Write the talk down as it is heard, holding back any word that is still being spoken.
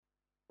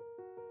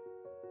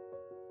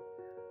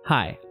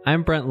Hi,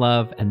 I'm Brent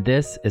Love, and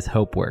this is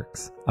Hope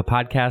Works, a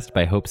podcast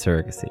by Hope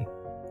Surrogacy.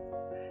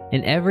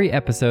 In every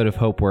episode of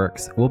Hope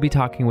Works, we'll be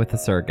talking with a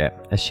surrogate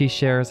as she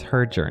shares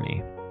her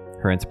journey,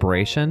 her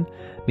inspiration,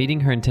 meeting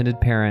her intended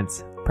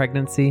parents,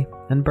 pregnancy,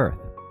 and birth.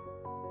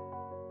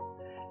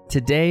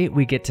 Today,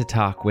 we get to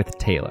talk with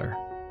Taylor.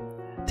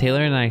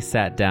 Taylor and I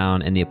sat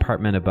down in the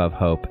apartment above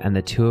Hope, and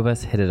the two of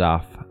us hit it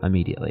off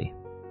immediately.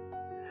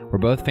 We're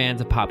both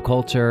fans of pop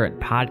culture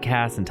and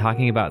podcasts and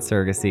talking about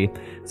surrogacy,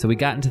 so we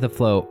got into the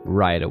flow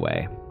right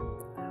away.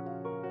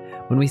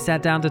 When we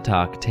sat down to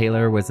talk,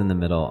 Taylor was in the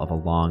middle of a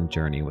long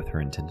journey with her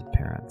intended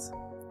parents.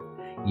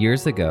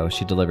 Years ago,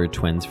 she delivered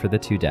twins for the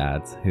two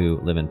dads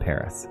who live in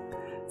Paris.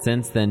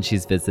 Since then,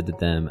 she's visited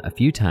them a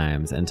few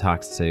times and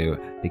talks to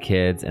the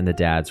kids and the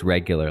dads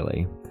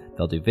regularly.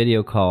 They'll do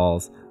video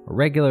calls or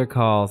regular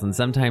calls, and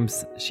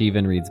sometimes she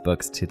even reads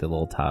books to the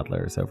little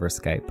toddlers over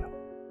Skype.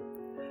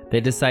 They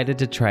decided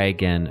to try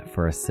again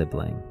for a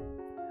sibling,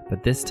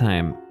 but this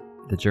time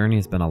the journey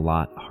has been a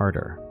lot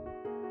harder.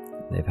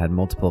 They've had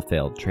multiple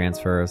failed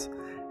transfers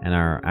and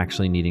are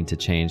actually needing to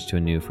change to a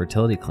new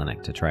fertility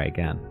clinic to try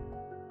again.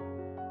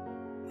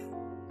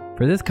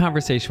 For this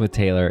conversation with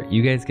Taylor,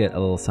 you guys get a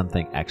little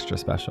something extra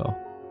special.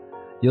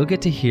 You'll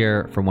get to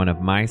hear from one of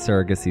my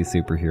surrogacy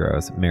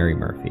superheroes, Mary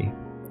Murphy.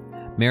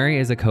 Mary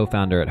is a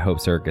co-founder at Hope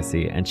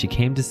Surrogacy, and she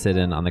came to sit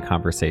in on the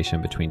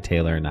conversation between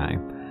Taylor and I.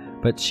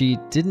 But she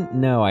didn't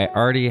know I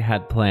already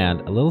had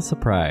planned a little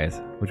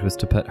surprise, which was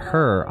to put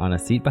her on a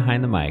seat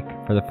behind the mic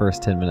for the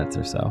first 10 minutes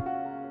or so.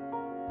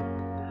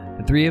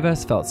 The three of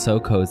us felt so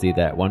cozy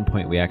that at one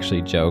point we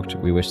actually joked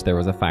we wished there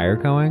was a fire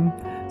going.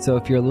 So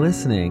if you're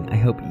listening, I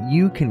hope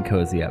you can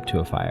cozy up to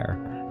a fire,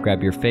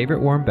 grab your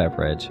favorite warm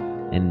beverage,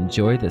 and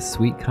enjoy this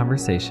sweet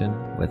conversation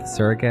with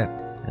surrogate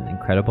and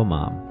incredible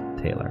mom,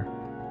 Taylor.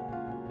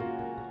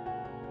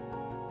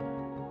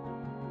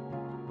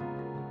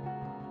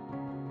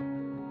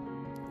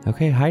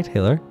 Okay, hi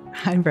Taylor.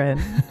 Hi, Brent.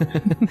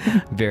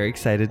 Very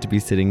excited to be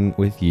sitting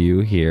with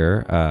you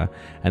here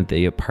at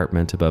the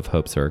apartment above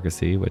Hope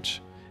Surrogacy, which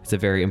is a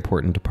very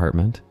important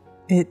apartment.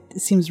 It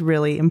seems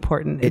really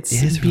important. It's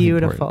really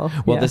beautiful.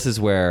 Important. Well, yeah. This is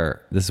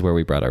where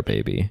we brought our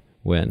baby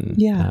when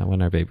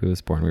our baby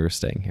was born. We were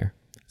staying here,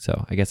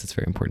 so I guess it's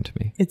very important to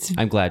me.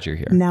 I'm glad you're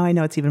here. Now I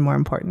know it's even more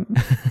important.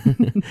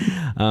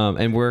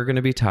 And we're going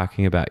to be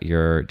talking about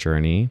your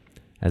journey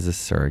as a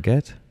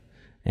surrogate.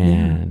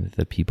 And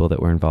the people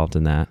that were involved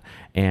in that.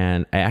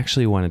 And I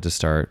actually wanted to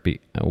start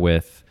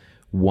with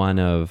one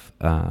of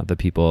the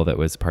people that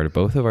was part of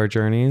both of our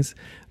journeys,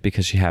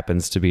 because she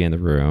happens to be in the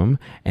room.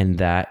 And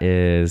that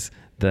is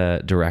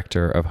the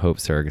director of Hope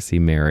Surrogacy,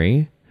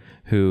 Mary,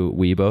 who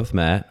we both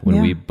met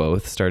when we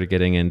both started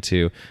getting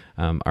into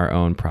our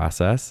own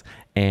process.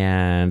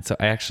 And so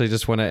I actually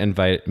just want to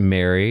invite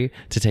Mary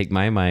to take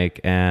my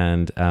mic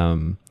and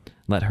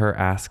let her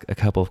ask a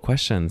couple of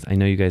questions. I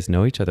know you guys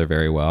know each other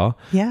very well.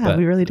 Yeah,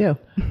 we really do.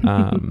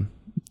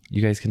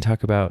 You guys can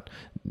talk about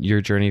your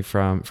journey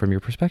from your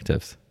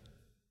perspectives.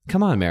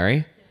 Come on,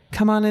 Mary.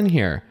 Come on in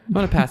here. I'm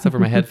going to pass over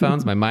my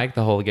headphones, my mic,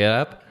 the whole get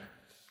up.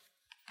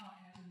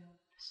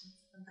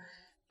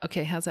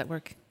 Okay, how's that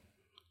work?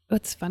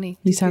 What's funny?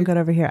 You sound good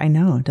over here. I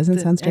know. Doesn't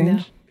it sound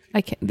strange?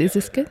 I can't. Is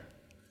this good?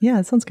 Yeah,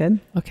 it sounds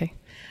good. Okay.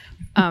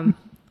 I'm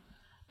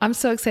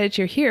so excited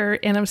you're here,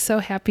 and I'm so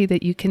happy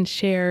that you can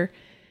share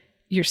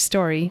your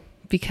story,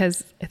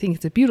 because I think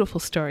it's a beautiful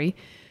story.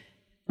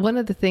 One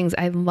of the things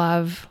I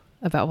love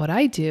about what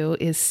I do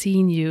is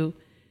seeing you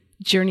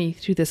journey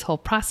through this whole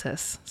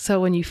process.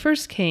 So when you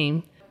first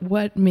came,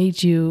 what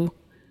made you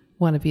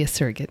want to be a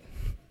surrogate?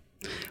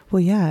 Well,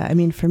 yeah, I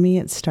mean, for me,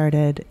 it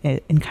started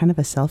in kind of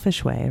a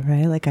selfish way,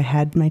 right? Like I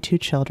had my two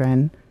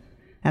children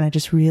and I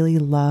just really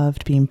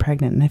loved being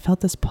pregnant. And I felt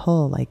this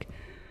pull, like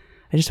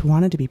I just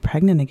wanted to be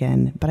pregnant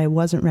again, but I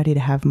wasn't ready to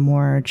have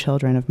more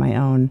children of my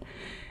own.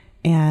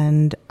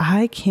 And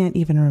I can't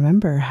even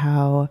remember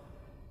how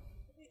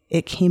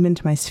it came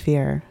into my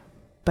sphere,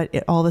 but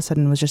it all of a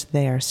sudden was just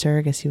there.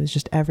 Surrogacy was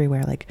just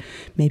everywhere. Like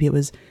maybe it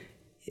was,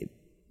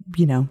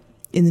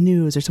 in the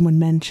news, or someone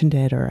mentioned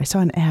it, or I saw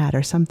an ad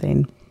or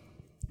something.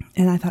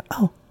 And I thought,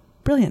 oh,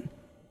 brilliant.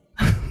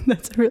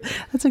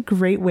 That's a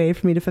great way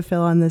for me to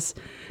fulfill on this,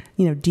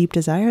 deep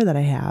desire that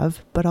I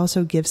have, but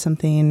also give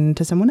something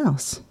to someone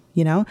else.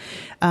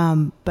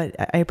 But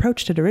I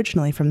approached it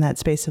originally from that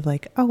space of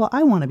like, oh, well,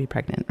 I want to be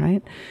pregnant,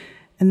 right?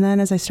 And then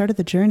as I started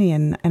the journey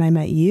and I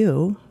met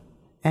you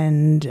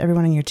and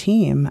everyone on your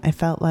team, I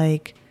felt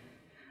like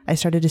I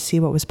started to see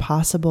what was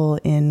possible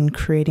in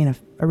creating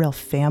a real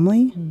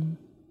family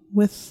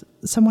with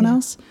someone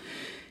else,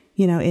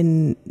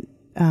 in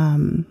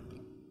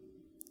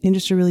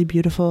just a really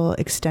beautiful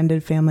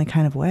extended family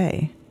kind of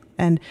way.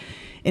 And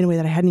in a way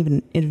that I hadn't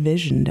even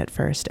envisioned at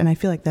first. And I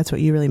feel like that's what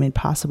you really made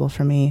possible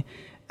for me.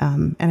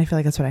 And I feel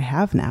like that's what I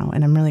have now,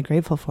 and I'm really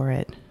grateful for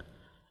it.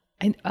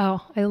 I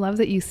love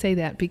that you say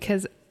that,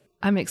 because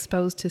I'm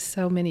exposed to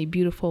so many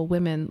beautiful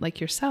women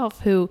like yourself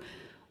who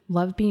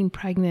love being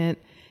pregnant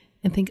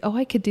and think, oh,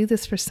 I could do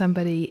this for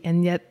somebody.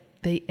 And yet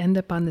they end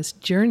up on this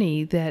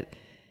journey that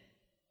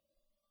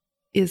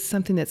is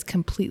something that's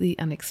completely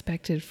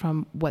unexpected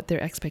from what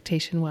their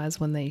expectation was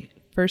when they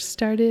first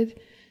started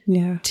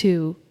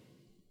to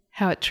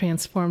how it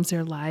transforms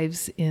their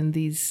lives in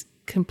these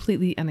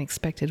completely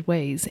unexpected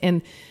ways.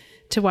 And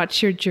to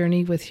watch your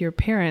journey with your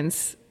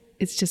parents,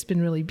 it's just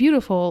been really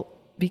beautiful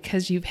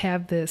because you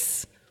have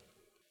this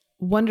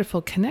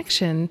wonderful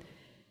connection.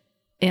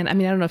 And I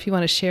mean, I don't know if you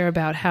want to share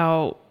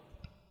about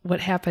what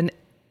happened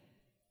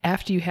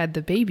after you had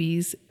the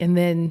babies and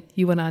then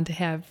you went on to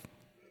have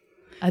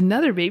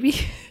another baby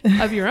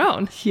of your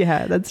own.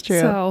 Yeah, that's true.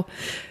 So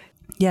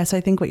I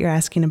think what you're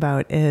asking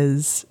about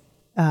is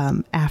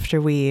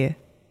after we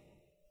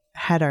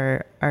had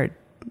our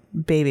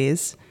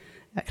babies,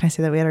 can I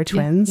say that we had our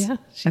twins? Yeah,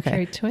 she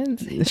carried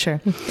twins.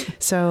 Sure.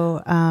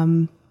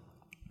 So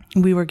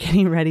we were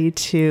getting ready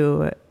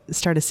to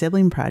start a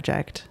sibling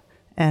project.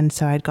 And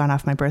so I'd gone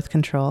off my birth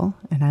control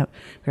and we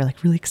were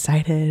like really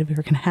excited. We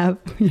were going to have,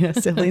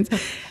 siblings.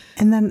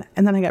 And then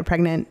I got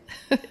pregnant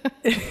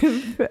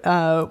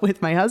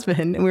with my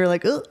husband and we were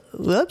like, oh,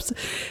 whoops.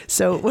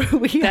 So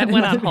we that had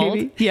went on baby.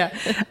 hold. Yeah.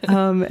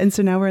 And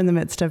so now we're in the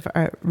midst of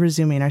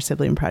resuming our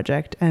sibling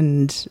project.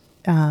 And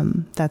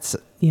that's,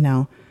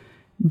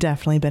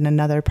 definitely been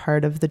another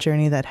part of the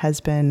journey that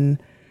has been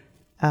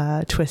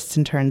twists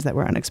and turns that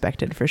were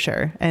unexpected for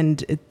sure.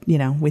 And,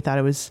 we thought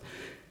it was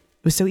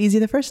so easy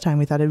the first time.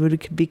 We thought it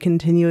would be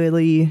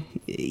continually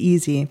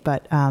easy,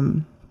 but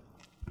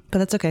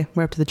that's okay.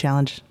 We're up to the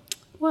challenge.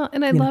 Well,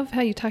 and I love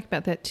how you talk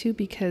about that too,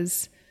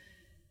 because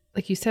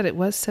like you said, it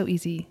was so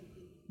easy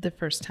the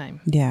first time.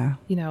 Yeah.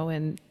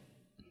 And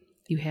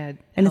you had...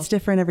 And it's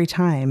different every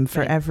time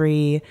for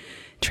every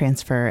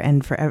transfer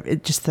and for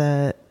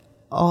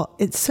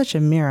it's such a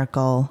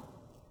miracle,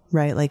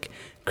 right? Like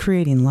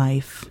creating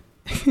life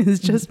is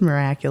just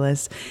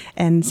miraculous.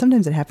 And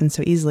sometimes it happens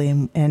so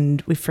easily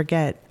and we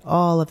forget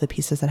all of the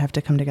pieces that have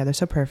to come together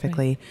so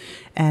perfectly.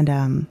 Right.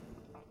 And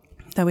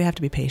that we have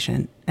to be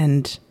patient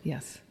and,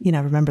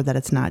 remember that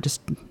it's not just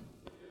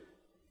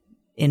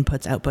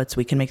inputs, outputs.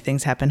 We can make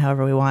things happen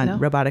however we want,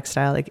 robotic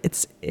style. Like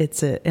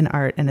it's an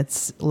art and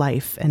it's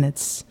life and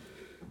it's,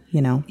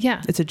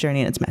 it's a journey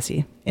and it's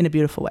messy in a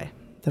beautiful way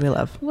that we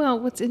love. Well,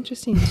 what's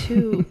interesting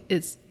too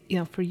is,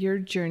 for your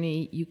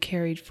journey, you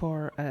carried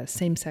for a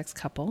same-sex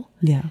couple.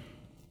 Yeah.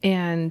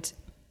 And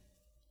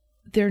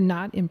they're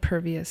not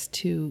impervious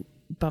to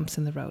bumps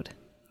in the road.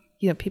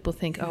 People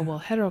think,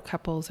 hetero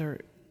couples are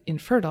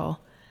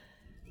infertile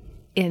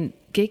and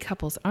gay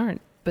couples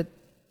aren't. But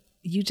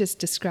you just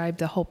described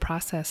the whole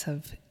process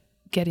of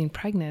getting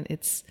pregnant.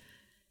 It's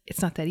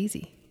not that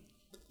easy.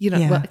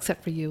 Well,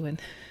 except for you and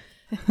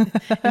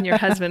your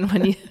husband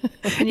when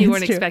you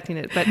weren't expecting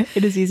it, but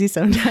it is easy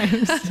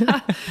sometimes.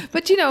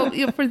 But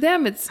for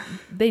them,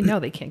 they know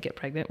they can't get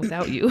pregnant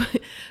without you.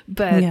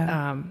 But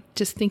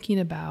just thinking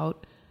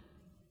about,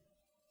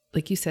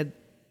 like you said,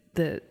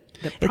 the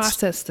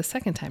process the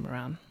second time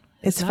around.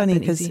 It's funny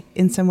because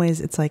in some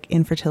ways it's like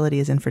infertility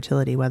is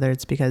infertility, whether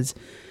it's because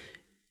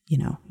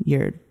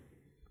you're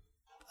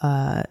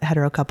a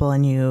hetero couple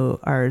and you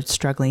are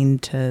struggling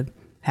to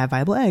have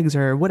viable eggs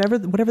or whatever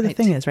the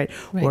thing is, right?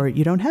 Or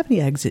you don't have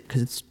any eggs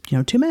because it's,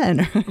 two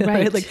men,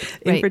 right? Like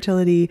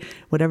infertility,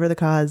 whatever the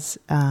cause,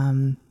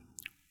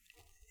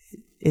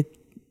 if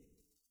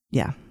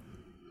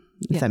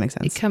that makes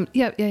sense.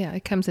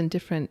 It comes in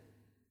different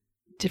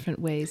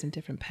ways and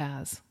different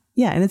paths.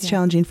 Yeah. And it's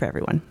challenging for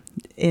everyone.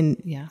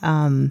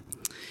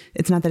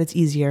 It's not that it's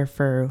easier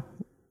for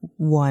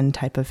one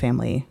type of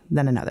family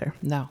than another.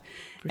 No,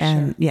 for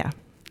sure. Yeah.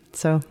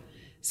 So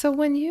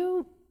when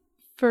you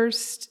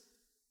first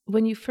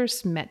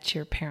met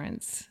your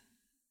parents,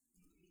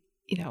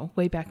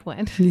 way back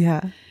when.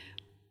 Yeah.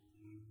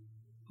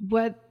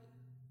 What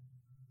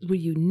were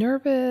you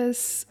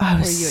nervous? I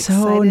was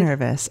so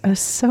nervous. I was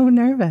so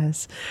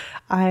nervous.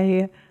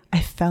 I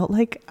felt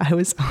like I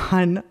was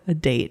on a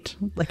date,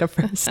 like a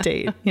first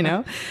date,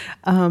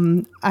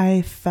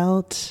 I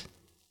felt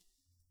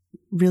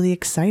really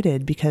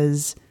excited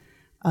because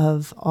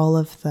of all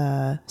of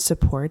the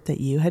support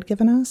that you had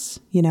given us,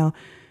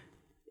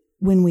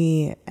 when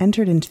we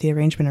entered into the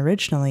arrangement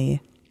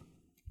originally,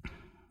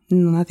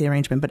 not the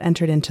arrangement, but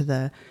entered into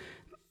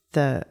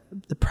the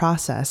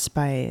process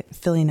by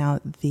filling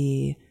out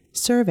the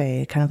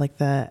survey, kind of like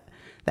the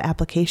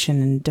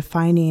application and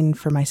defining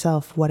for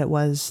myself what it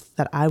was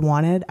that I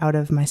wanted out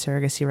of my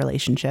surrogacy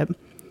relationship.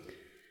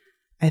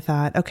 I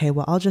thought, okay,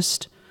 well, I'll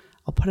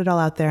put it all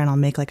out there and I'll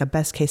make like a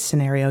best case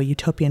scenario,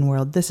 utopian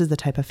world. This is the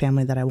type of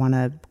family that I want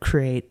to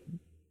create,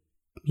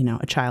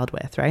 a child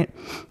with, right?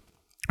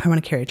 I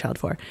want to carry a child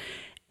for.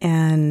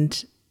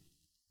 And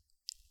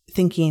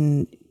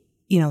thinking,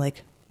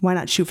 like, why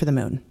not shoot for the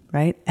moon,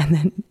 right?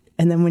 And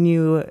then when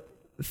you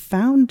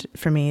found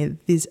for me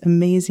these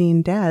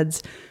amazing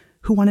dads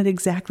who wanted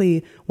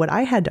exactly what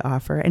I had to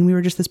offer, and we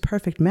were just this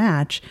perfect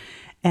match,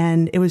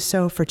 and it was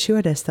so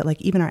fortuitous that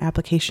like even our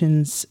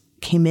applications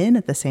came in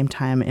at the same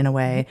time in a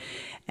way,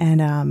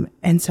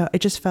 and so it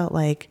just felt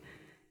like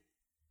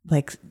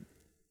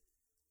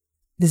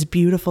this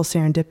beautiful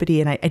serendipity,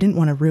 and I didn't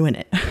want to ruin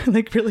it.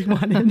 Like really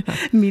wanted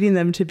meeting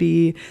them to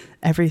be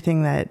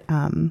everything that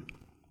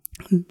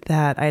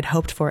that I had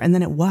hoped for. And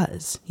then it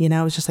was, it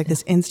was just like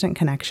this instant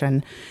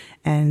connection,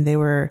 and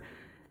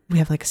we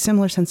have like a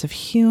similar sense of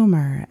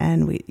humor,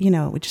 and we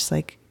just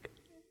like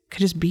could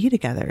just be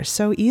together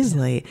so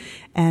easily,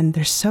 and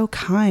they're so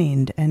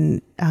kind,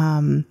 and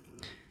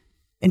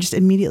just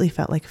immediately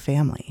felt like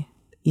family,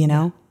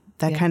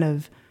 that kind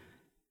of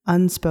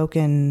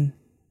unspoken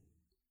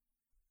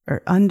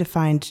or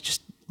undefined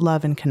just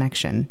love and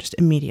connection just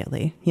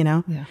immediately,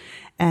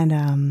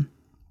 and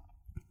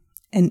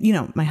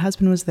my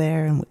husband was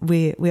there, and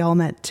we all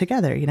met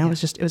together,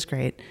 it was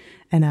great.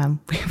 And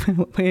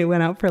we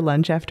went out for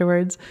lunch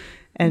afterwards,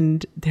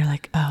 and they're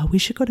like, "Oh, we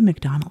should go to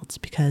McDonald's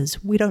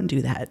because we don't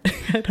do that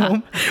at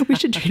home. We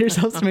should treat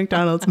ourselves to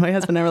McDonald's." My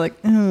husband and I were like,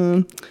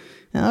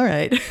 all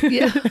right.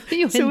 Yeah,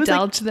 you so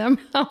indulge them.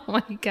 Oh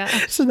my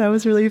gosh. So that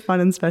was really fun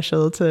and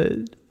special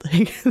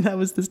that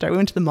was the start. We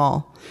went to the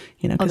mall,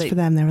 because for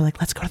them, they were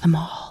like, "Let's go to the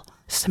mall.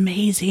 It's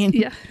amazing."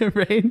 Yeah.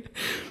 Right.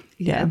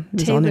 Yeah.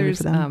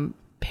 Taylor's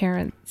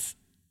parents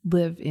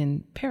live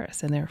in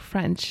Paris, and they're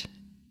French.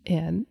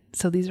 And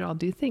so these are all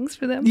new things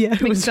for them. Yeah.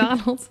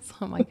 McDonald's.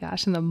 Oh my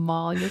gosh. In the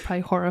mall, you're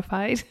probably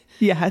horrified.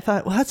 Yeah. I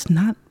thought, well, that's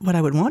not what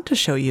I would want to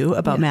show you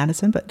about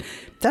Madison, but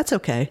that's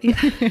okay.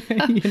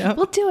 Yeah.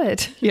 We'll do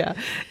it. Yeah.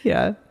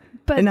 Yeah.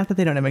 But and not that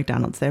they don't have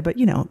McDonald's there, but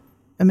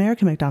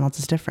American McDonald's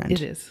is different.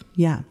 It is.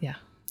 Yeah. Yeah.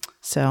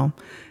 So,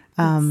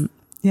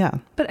 yeah.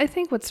 But I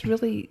think what's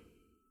really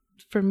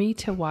for me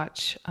to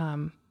watch,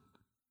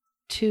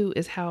 too,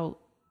 is how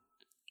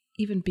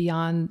even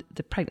beyond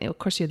the pregnancy, of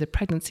course you had the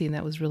pregnancy, and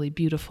that was really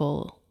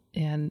beautiful.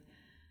 And,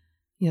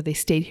 they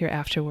stayed here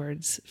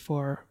afterwards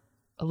for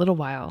a little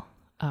while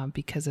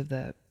because of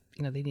they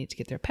needed to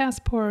get their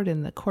passport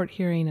and the court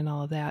hearing and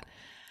all of that.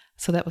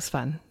 So that was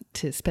fun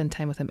to spend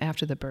time with them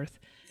after the birth.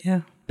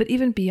 Yeah. But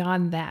even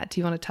beyond that, do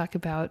you want to talk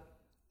about,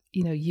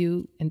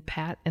 you and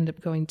Pat end up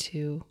going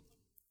to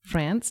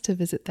France to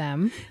visit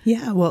them?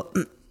 Yeah. Well,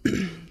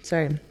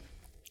 sorry.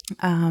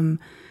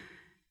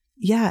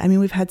 Yeah, I mean,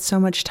 we've had so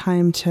much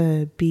time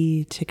to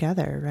be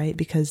together, right?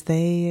 Because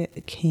they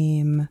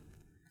came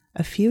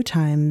a few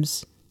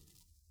times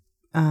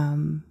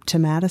to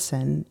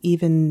Madison,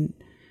 even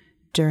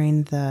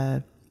during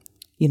the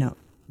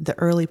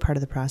early part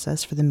of the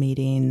process for the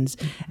meetings,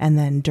 and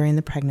then during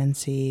the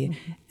pregnancy.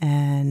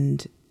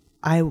 And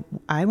I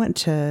went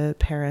to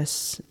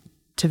Paris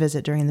to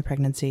visit during the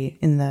pregnancy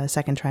in the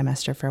second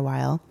trimester for a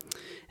while.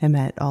 I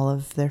met all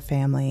of their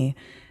family.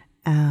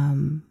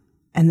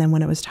 And then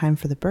when it was time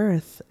for the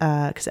birth,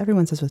 because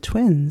everyone says with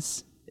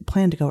twins,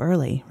 plan to go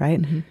early,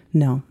 right? Mm-hmm.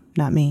 No,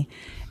 not me.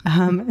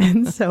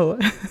 And so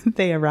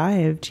they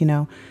arrived,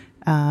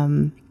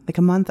 like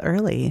a month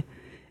early.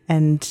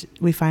 And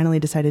we finally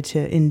decided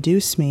to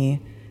induce me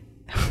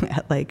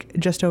at like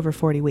just over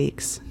 40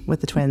 weeks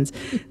with the twins.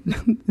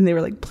 And they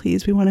were like,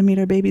 "Please, we want to meet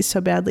our babies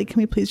so badly.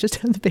 Can we please just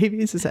have the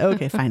babies?" I said,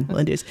 "Okay, fine, we'll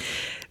induce."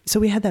 So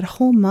we had that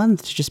whole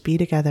month to just be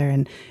together.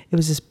 And it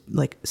was this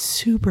like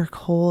super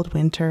cold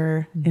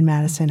winter in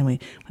Madison. And we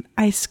went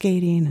ice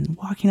skating and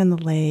walking on the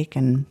lake.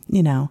 And,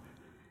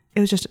 it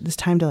was just this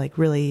time to like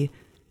really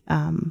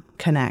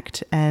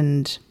connect.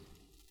 And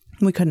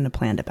we couldn't have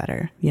planned it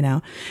better,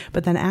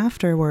 But then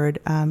afterward,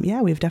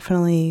 we've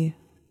definitely...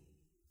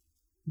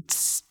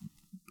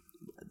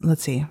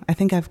 Let's see. I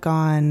think I've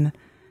gone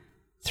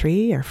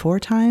 3 or 4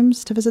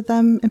 times to visit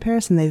them in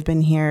Paris, and they've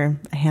been here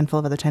a handful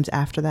of other times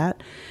after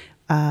that.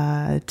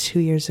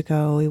 2 years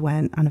ago, we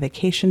went on a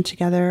vacation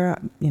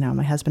together.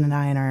 My husband and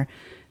I and our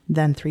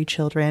then 3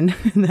 children,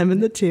 them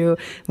and the 2,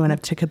 we went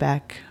up to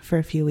Quebec for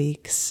a few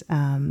weeks.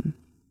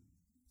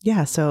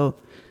 So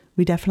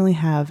we definitely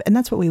have, and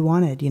that's what we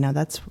wanted.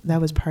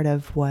 That was part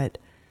of what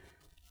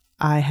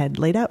I had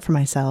laid out for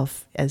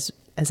myself as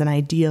an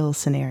ideal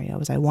scenario.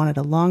 Was I wanted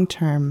a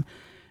long-term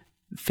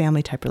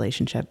family type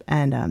relationship,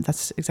 and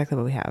that's exactly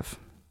what we have.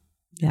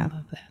 Yeah, I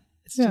love that.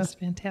 It's just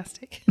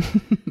fantastic.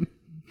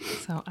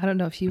 So I don't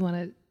know if you want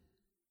to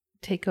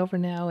take over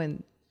now.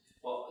 And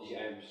well,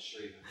 yeah, I'm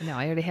sure. No,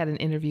 I already had an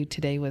interview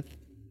today with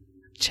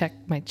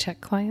my Czech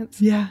clients.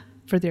 Yeah,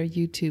 for their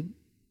YouTube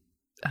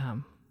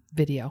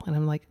video, and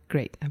I'm like,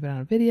 great. I've been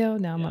on a video.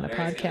 Now I'm on a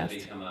podcast.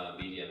 Become a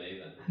media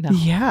maven. No.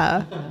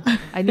 Yeah,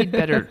 I need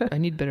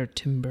better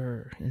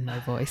timbre in my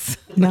voice.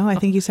 No, I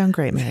think you sound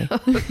great, Mary.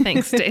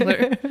 Thanks,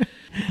 Taylor.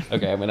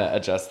 Okay, I'm gonna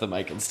adjust the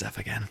mic and stuff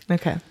again.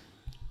 Okay.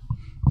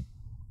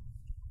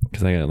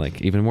 Because I gotta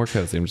like even more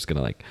cozy. I'm just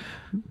gonna like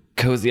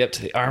cozy up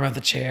to the arm of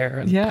the chair.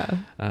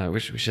 And, we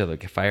should have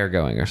like a fire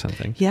going or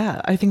something.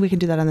 Yeah, I think we can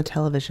do that on the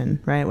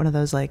television, right? One of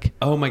those like...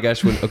 Oh my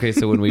gosh.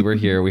 So when we were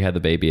here, we had the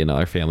baby and all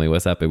our family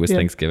was up. It was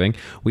Thanksgiving.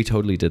 We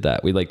totally did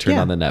that. We like turned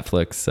on the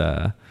Netflix.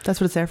 That's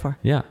what it's there for.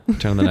 Yeah.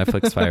 Turn on the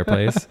Netflix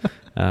fireplace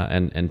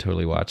and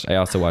totally watched. I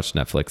also watched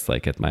Netflix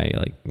like at my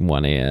like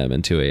 1 a.m.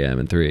 and 2 a.m.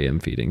 and 3 a.m.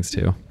 feedings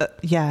too.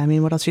 Yeah. I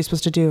mean, what else are you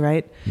supposed to do,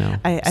 right? No.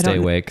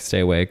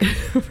 Stay awake.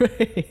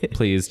 Right.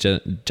 Please,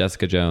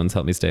 Jessica Jones,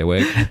 help me stay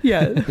awake.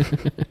 Yeah.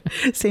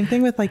 Same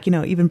thing with like,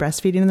 even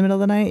breastfeeding in the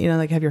middle of the night,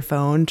 like have your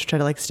phone to try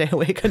to like stay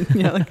awake and,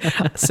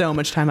 like so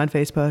much time on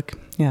Facebook.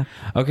 Yeah.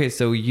 Okay.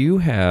 So you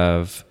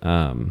have,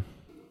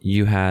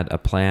 you had a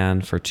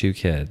plan for 2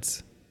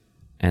 kids,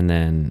 and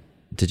then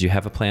did you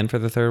have a plan for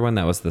the third one?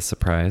 That was the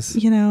surprise.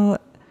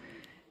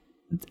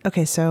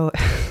 Okay. So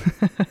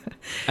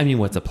I mean,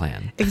 what's a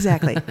plan?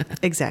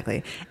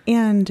 Exactly.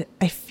 And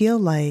I feel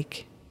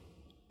like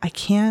I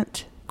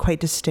can't quite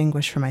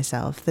distinguish for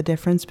myself the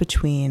difference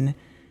between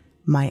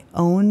my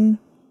own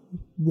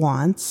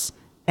wants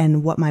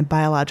and what my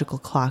biological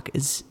clock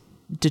is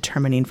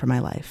determining for my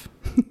life,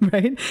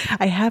 right?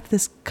 I have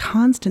this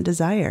constant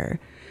desire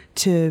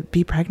to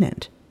be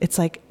pregnant. It's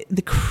like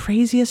the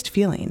craziest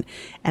feeling.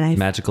 And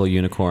magical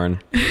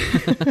unicorn.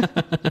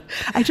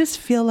 I just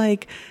feel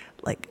like,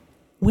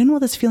 when will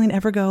this feeling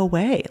ever go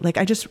away? Like,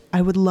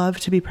 I would love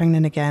to be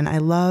pregnant again. I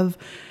love,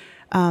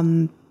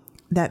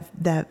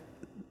 that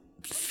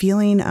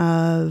feeling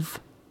of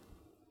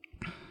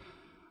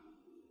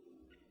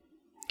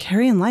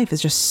carrying life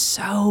is just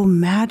so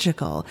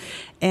magical,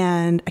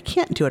 and I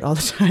can't do it all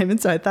the time. And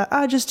so I thought,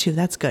 just 2,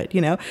 that's good,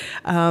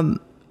 and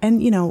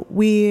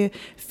we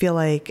feel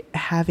like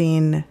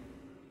having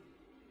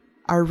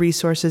our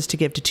resources to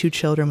give to 2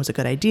 children was a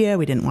good idea.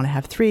 We didn't want to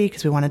have 3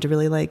 because we wanted to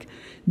really like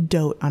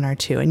dote on our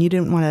 2, and we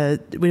didn't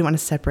want to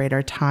separate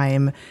our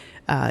time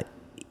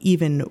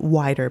even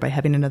wider by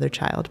having another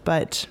child.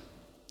 But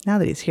now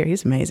that he's here,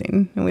 he's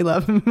amazing, and we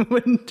love him. we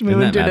wouldn't do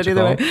it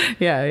either way.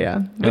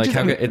 Yeah.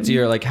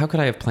 You're like, how could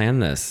I have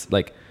planned this?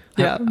 Like,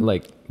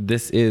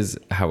 this is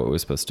how it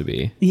was supposed to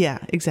be. Yeah,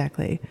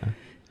 exactly. Yeah.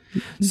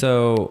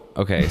 So,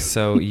 okay.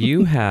 So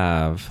you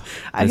have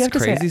this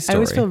crazy story. I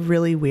always feel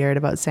really weird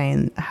about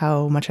saying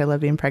how much I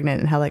love being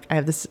pregnant and how like I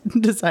have this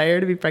desire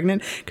to be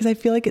pregnant, because I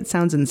feel like it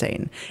sounds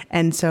insane.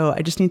 And so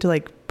I just need to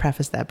like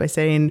preface that by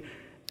saying,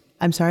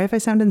 I'm sorry if I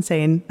sound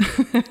insane.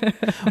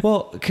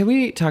 Well, can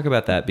we talk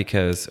about that?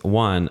 Because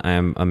one,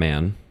 I'm a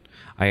man.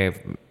 I have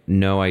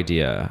no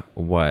idea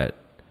what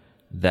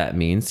that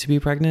means to be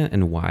pregnant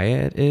and why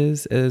it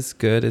is as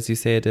good as you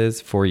say it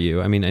is for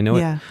you. I mean, I know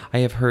I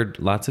have heard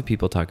lots of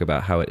people talk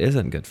about how it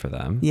isn't good for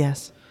them.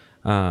 Yes.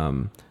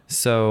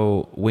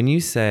 So when you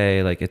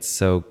say like, it's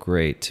so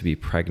great to be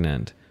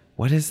pregnant,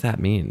 what does that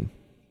mean?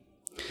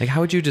 Like,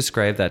 how would you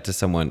describe that to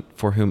someone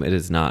for whom it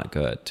is not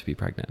good to be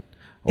pregnant?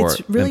 Or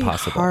it's really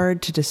impossible?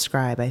 Hard to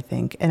describe, I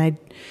think. And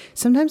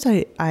sometimes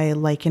I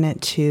liken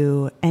it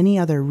to any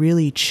other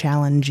really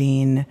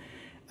challenging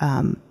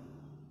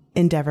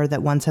endeavor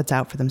that one sets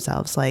out for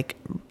themselves, like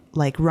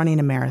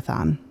running a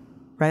marathon,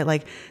 right?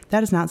 Like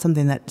that is not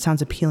something that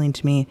sounds appealing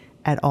to me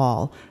at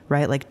all,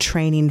 right? Like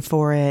training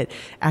for it,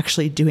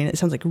 actually doing it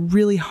sounds like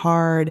really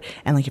hard,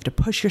 and like you have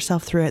to push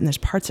yourself through it, and there's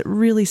parts that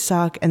really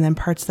suck and then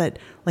parts that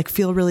like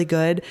feel really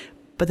good,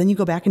 but then you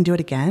go back and do it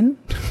again,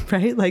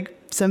 right? Like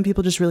some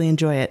people just really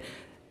enjoy it.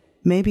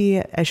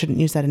 Maybe I shouldn't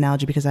use that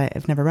analogy because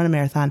I've never run a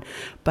marathon,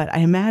 but I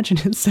imagine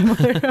it's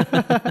similar,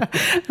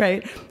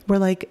 right? Where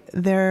like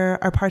there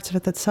are parts of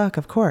it that suck,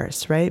 of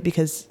course, right?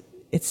 Because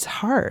it's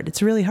hard.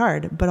 It's really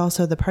hard. But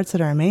also the parts that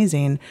are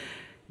amazing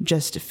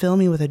just fill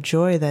me with a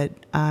joy that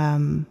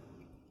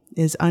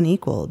is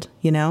unequaled.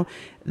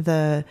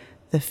 The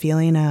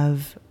feeling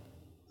of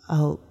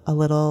a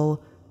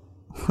little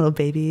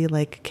baby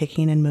like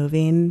kicking and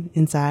moving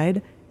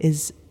inside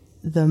is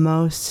the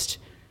most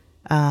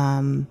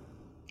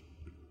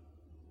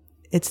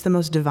it's the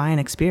most divine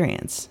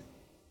experience.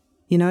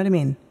 You know what I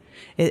mean?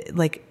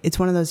 It's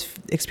one of those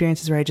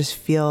experiences where I just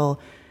feel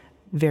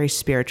very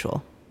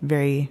spiritual,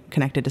 very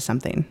connected to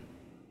something.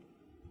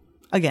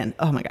 Again,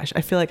 oh my gosh,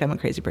 I feel like I'm a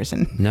crazy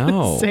person.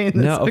 No, saying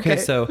this. No. Okay.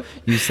 So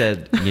you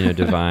said,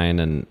 divine,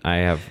 and I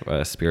have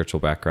a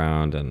spiritual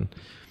background,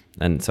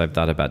 and so I've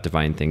thought about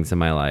divine things in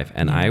my life.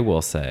 And I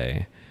will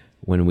say,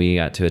 when we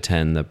got to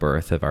attend the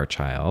birth of our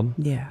child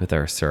with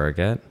our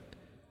surrogate,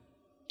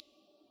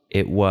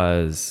 it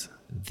was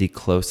the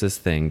closest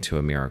thing to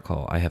a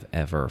miracle I have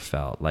ever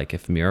felt. Like,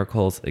 if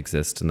miracles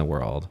exist in the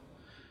world,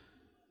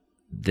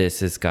 this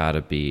has got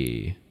to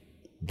be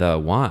the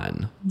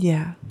one.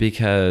 Yeah.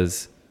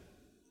 Because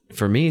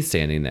for me,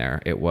 standing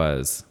there, it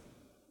was,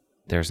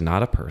 there's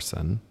not a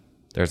person,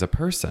 there's a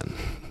person.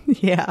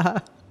 Yeah.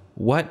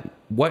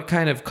 What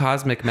kind of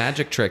cosmic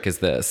magic trick is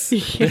this?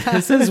 Yeah.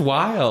 This is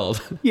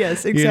wild.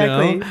 Yes,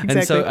 exactly. Exactly.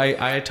 And so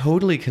I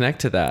totally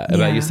connect to that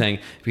about you saying,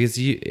 because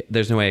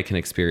there's no way I can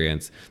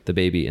experience the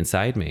baby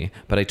inside me,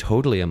 but I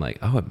totally am like,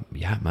 oh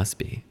yeah, it must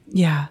be.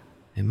 Yeah.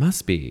 It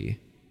must be.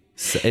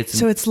 So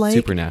it's like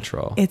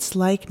supernatural. It's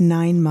like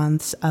 9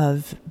 months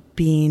of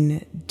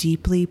being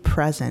deeply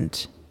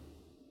present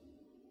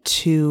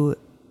to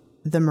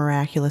the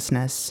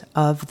miraculousness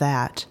of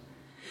that,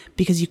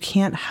 because you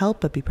can't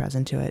help but be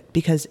present to it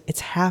because it's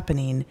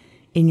happening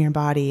in your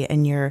body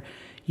and you're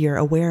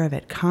aware of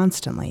it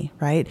constantly,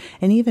 right?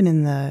 And even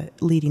in the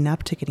leading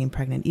up to getting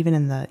pregnant, even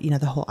in the,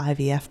 the whole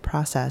IVF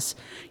process,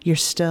 you're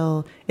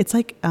still, it's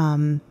like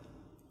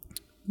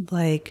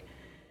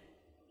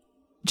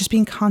just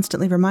being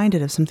constantly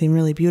reminded of something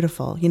really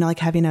beautiful, like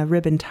having a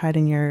ribbon tied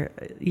in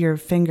your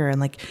finger. And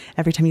like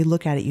every time you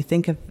look at it, you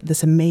think of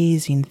this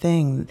amazing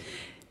thing,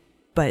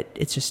 but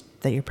it's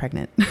just that you're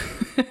pregnant.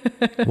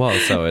 Well,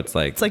 so it's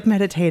like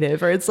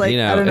meditative, or it's like,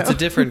 I don't know. It's a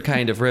different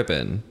kind of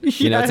ribbon.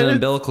 It's an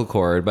umbilical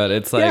cord, but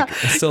it's like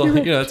still,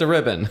 it's a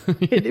ribbon.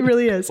 It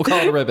really is. We'll call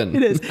it a ribbon.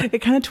 It is. It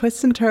kind of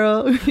twists and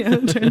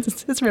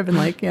turns. It's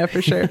ribbon-like. Yeah,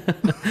 for sure.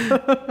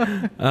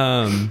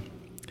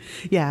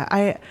 Yeah.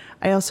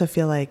 I also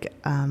feel like,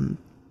 I'm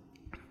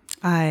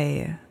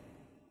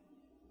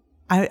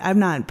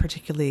not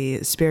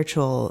particularly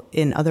spiritual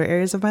in other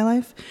areas of my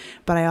life,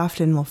 but I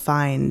often will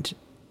find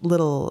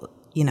little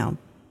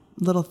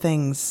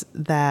things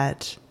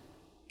that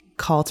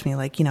call to me,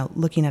 like,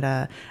 looking at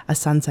a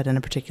sunset in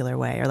a particular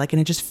way, or like, and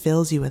it just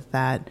fills you with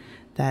that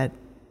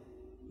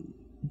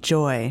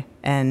joy.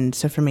 And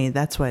so for me,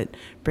 that's what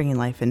bringing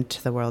life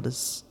into the world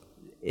is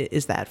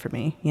that for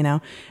me,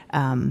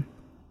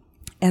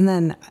 and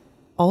then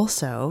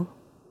also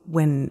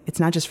when it's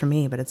not just for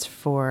me, but it's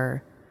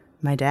for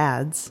my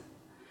dads.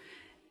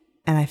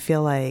 And I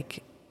feel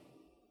like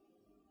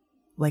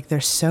they're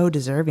so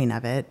deserving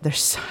of it. They're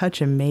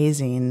such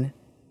amazing,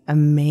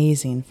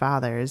 amazing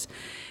fathers.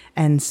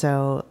 And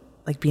so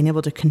like being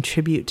able to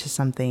contribute to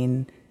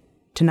something,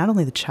 to not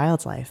only the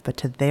child's life, but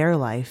to their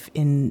life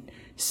in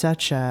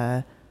such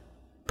a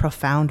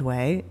profound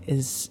way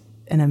is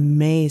an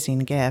amazing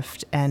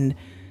gift. And,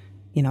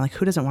 like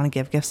who doesn't want to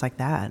give gifts like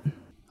that?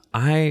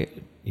 I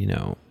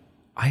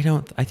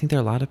think there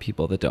are a lot of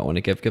people that don't want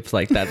to give gifts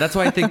like that. That's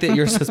why I think that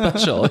you're so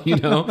special,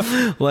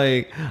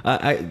 like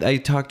I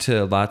talk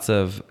to lots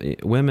of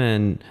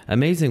women,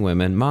 amazing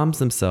women, moms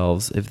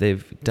themselves, if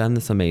they've done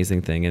this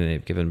amazing thing and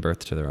they've given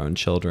birth to their own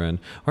children,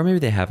 or maybe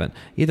they haven't.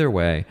 Either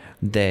way,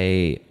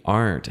 they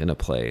aren't in a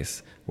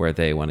place where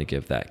they want to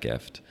give that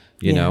gift,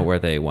 where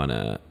they want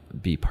to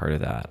be part of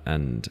that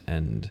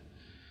and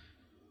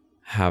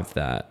have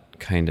that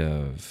kind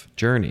of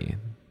journey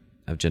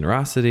of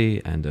generosity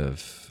and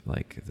of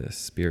like this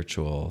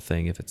spiritual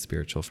thing, if it's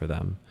spiritual for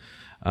them.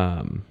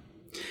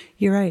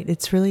 You're right.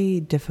 It's really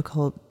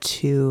difficult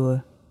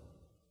for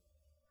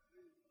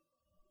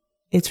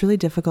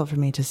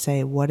me to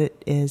say what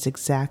it is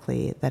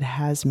exactly that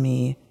has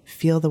me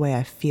feel the way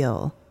I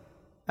feel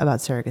about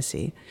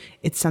surrogacy.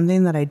 It's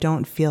something that I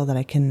don't feel that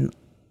I can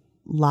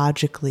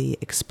logically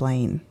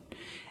explain.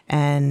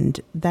 And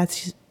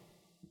that's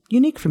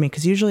unique for me,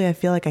 because usually I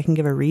feel like I can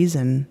give a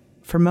reason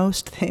for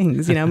most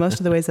things, most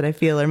of the ways that I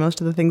feel, or most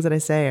of the things that I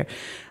say.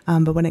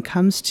 But when it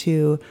comes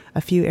to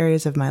a few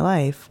areas of my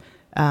life,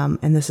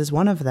 and this is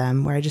one of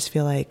them, where I just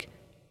feel like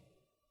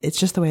it's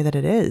just the way that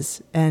it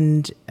is.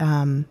 And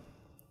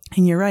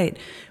you're right.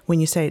 When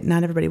you say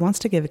not everybody wants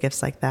to give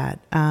gifts like that,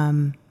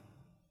 I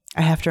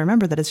have to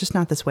remember that it's just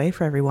not this way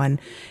for everyone.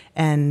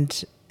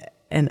 And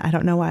I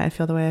don't know why I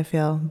feel the way I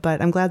feel,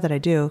 but I'm glad that I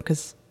do,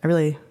 because I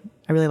really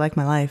like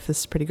my life. This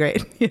is pretty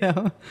great,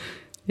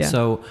 Yeah.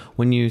 So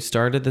when you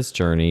started this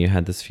journey, you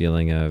had this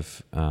feeling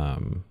of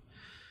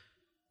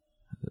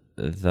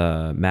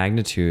the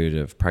magnitude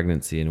of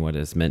pregnancy and what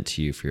it's meant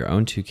to you for your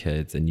own two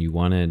kids, and you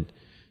wanted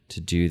to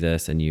do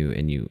this, and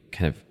you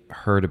kind of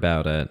heard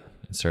about it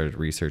and started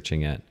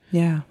researching it.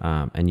 Yeah.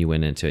 And you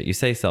went into it. You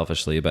say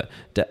selfishly, but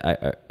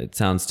it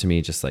sounds to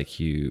me just like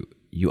you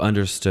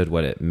understood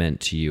what it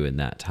meant to you in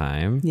that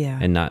time,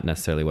 and not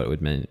necessarily what it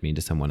would mean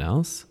to someone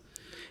else.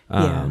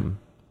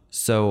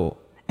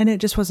 And it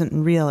just wasn't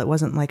real. It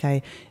wasn't like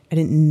I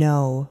didn't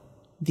know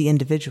the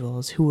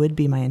individuals who would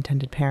be my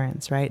intended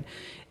parents, right?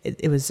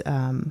 It was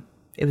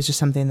just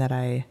something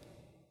that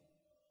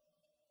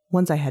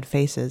once I had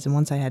faces and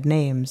once I had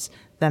names,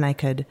 then I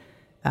could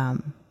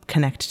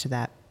connect to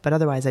that. But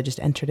otherwise, I just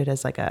entered it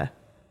as like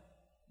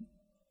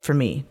for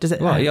me. Does it?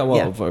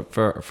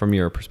 From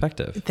your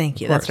perspective. Thank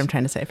you. That's what I'm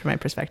trying to say, from my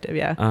perspective.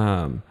 Yeah.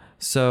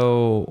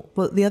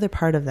 Well, the other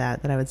part of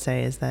that I would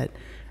say is that,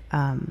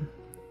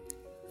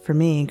 for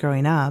me,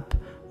 growing up,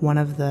 one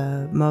of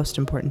the most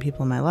important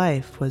people in my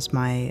life was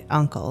my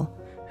uncle,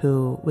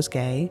 who was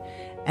gay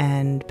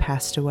and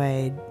passed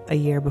away a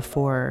year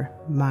before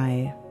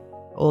my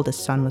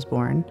oldest son was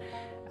born.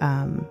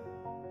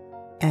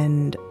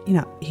 And,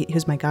 he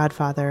was my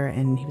godfather,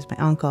 and he was my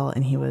uncle,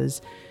 and he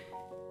was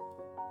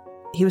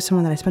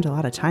someone that I spent a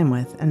lot of time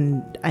with.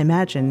 And I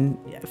imagine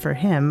for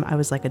him, I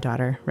was like a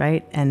daughter,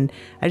 right? And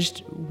I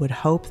just would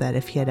hope that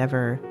if he had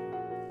ever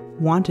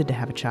wanted to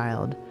have a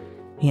child,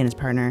 he and his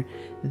partner,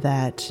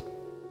 that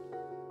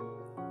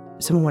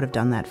someone would have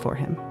done that for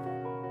him,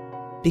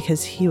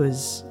 because he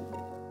was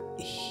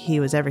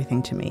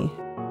everything to me.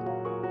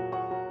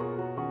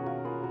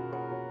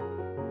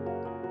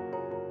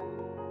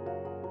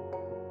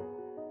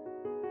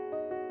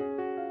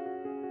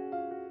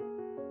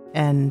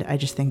 And I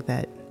just think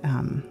that,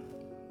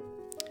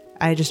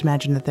 I just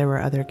imagined that there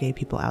were other gay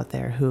people out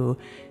there who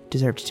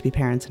deserved to be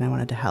parents, and I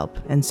wanted to help.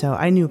 And so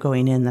I knew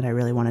going in that I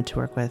really wanted to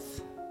work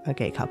with a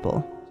gay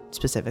couple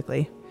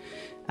specifically.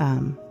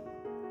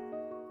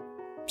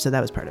 So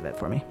that was part of it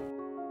for me.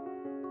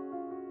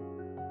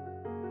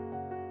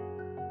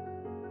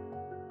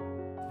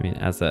 I mean,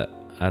 as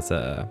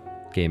a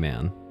gay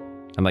man,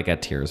 I'm like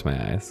at tears in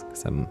my eyes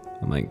because I'm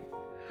like,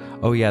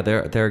 oh yeah,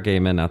 there are gay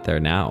men out there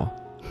now,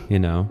 you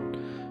know,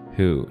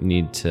 who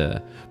need to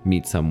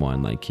meet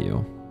someone like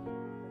you.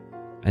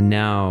 And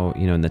now,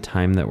 you know, in the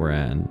time that we're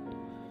in,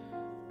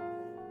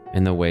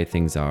 and the way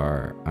things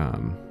are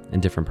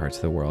in different parts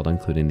of the world,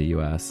 including the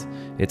US,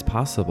 it's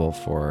possible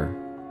for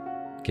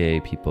gay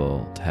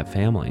people to have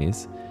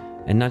families,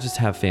 and not just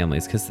have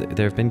families, because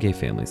there have been gay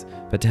families,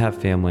 but to have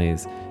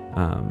families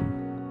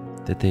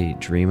that they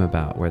dream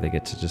about, where they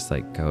get to just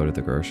like go to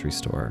the grocery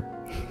store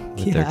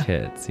with their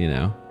kids, you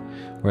know,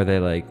 where they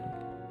like,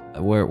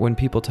 where when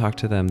people talk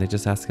to them, they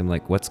just ask them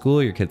like, what school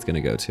are your kids going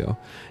to go to,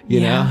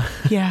 you know?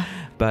 Yeah.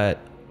 But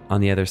on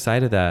the other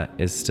side of that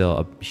is still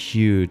a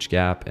huge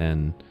gap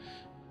in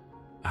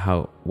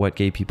what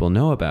gay people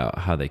know about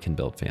how they can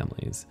build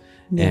families,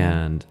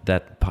 and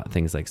that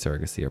things like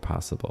surrogacy are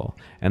possible.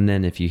 And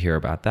then if you hear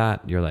about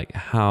that, you're like,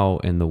 how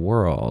in the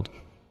world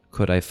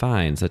could I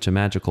find such a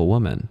magical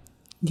woman?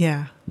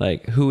 Yeah.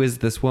 Like, who is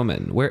this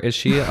woman? Where is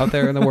she out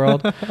there in the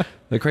world?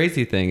 The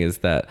crazy thing is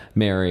that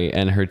Mary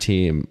and her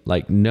team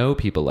like know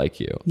people like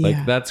you.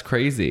 Like, that's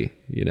crazy,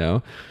 you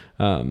know?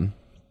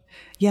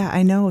 Yeah,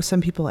 I know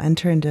some people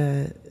enter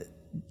into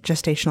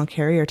gestational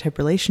carrier type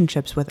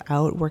relationships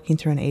without working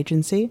through an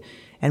agency,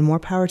 and more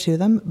power to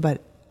them.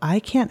 But I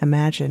can't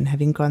imagine,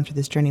 having gone through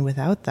this journey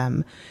without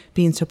them,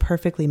 being so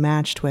perfectly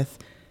matched with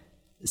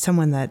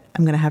someone that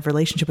I'm going to have a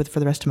relationship with for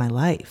the rest of my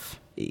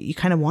life. You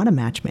kind of want a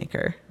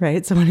matchmaker,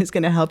 right? Someone who's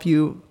going to help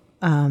you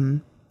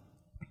find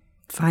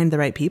the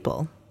right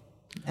people.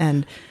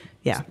 And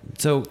yeah.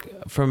 So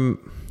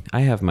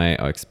I have my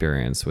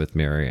experience with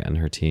Mary and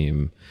her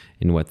team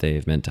in what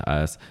they've meant to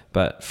us.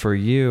 But for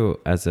you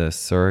as a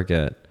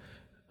surrogate,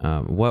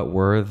 what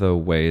were the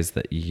ways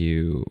that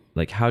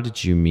how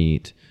did you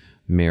meet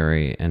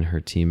Mary and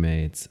her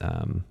teammates,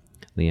 Leanne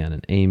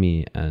and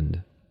Amy?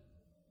 And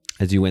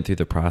as you went through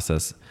the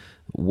process,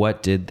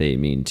 what did they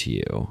mean to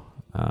you?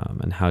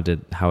 And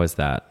how has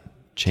that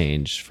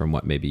changed from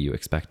what maybe you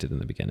expected in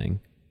the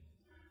beginning?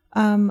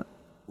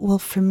 Well,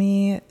 for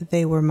me,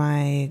 they were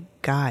my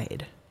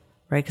guide,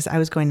 right? Because I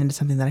was going into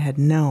something that I had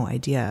no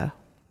idea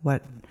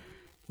what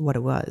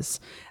it was.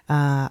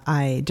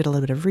 I did a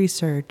little bit of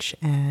research,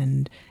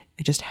 and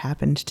it just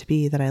happened to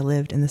be that I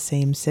lived in the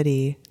same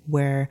city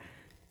where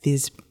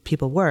these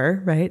people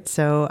were, right?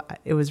 So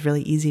it was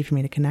really easy for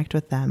me to connect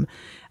with them.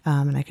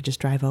 And I could just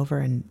drive over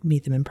and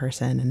meet them in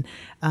person,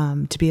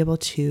 and to be able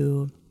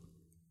to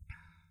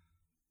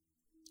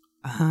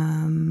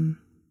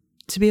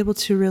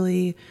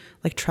really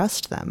like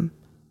trust them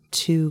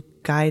to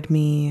guide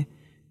me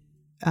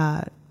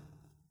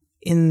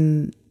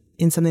in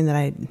something that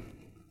I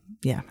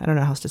don't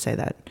know how else to say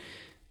that.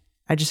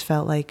 I just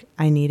felt like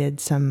I needed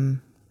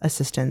some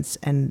assistance,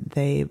 and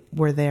they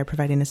were there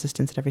providing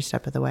assistance at every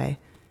step of the way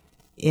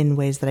in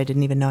ways that I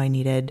didn't even know I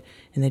needed.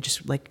 And they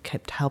just like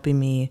kept helping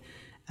me.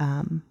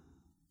 I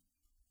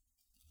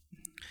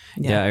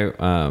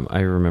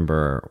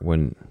remember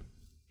when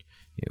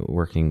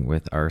working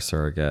with our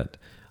surrogate,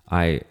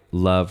 I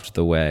loved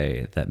the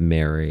way that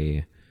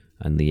Mary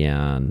and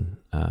Leanne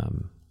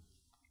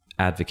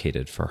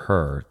advocated for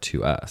her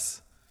to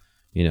us.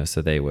 You know,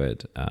 so they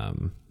would,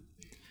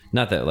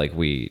 not that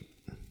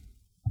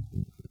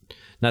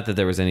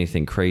there was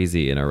anything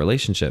crazy in our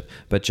relationship,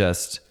 but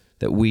just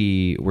that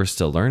we were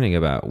still learning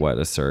about what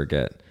a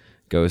surrogate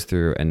goes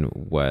through and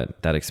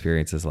what that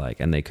experience is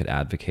like, and they could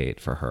advocate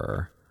for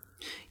her.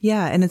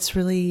 Yeah, and it's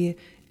really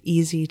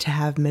easy to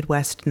have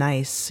Midwest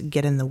nice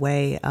get in the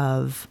way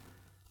of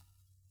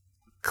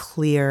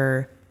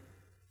clear,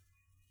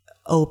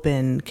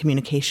 open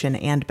communication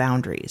and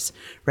boundaries,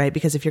 right?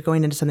 Because if you're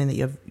going into something that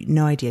you have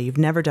no idea, you've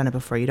never done it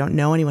before, you don't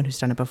know anyone who's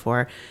done it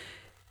before,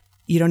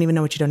 you don't even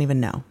know what you don't even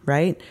know,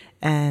 right?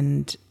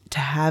 And to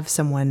have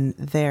someone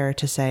there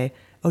to say,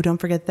 oh, don't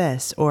forget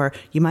this, or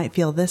you might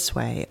feel this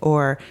way,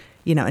 or,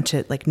 you know, and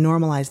to like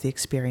normalize the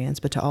experience,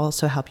 but to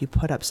also help you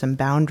put up some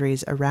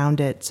boundaries around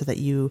it so that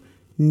you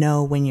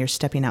know when you're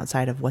stepping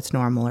outside of what's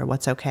normal or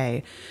what's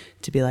okay,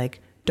 to be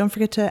like, don't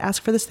forget to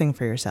ask for this thing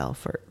for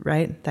yourself, or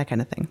right? That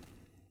kind of thing.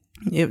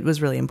 It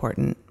was really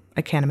important.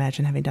 I can't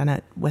imagine having done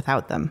it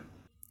without them.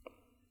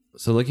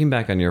 So looking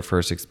back on your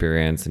first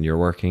experience, and you're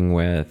working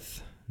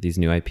with these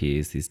new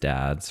IPs, these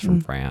dads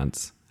from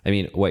France. I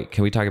mean, wait,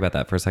 can we talk about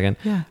that for a second?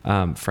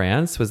 Yeah.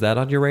 France, was that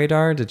on your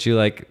radar? Did you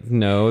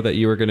know that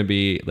you were going to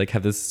be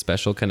have this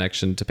special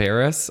connection to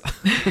Paris?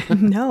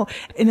 No.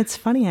 And it's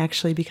funny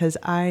actually, because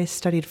I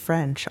studied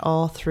French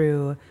all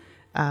through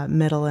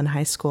middle and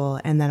high school,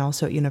 and then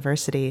also at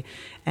university.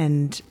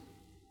 And,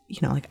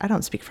 I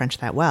don't speak French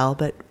that well,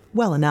 but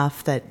well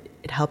enough that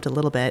it helped a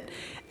little bit.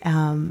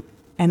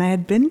 And I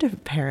had been to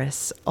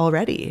Paris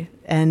already.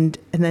 And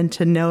then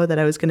to know that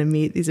I was going to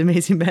meet these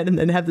amazing men and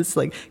then have this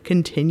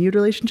continued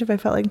relationship, I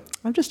felt like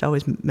I'm just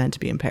always meant to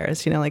be in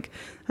Paris.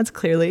 That's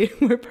clearly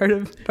where part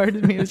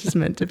of me was just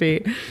meant to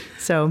be.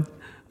 So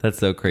that's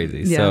so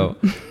crazy. Yeah.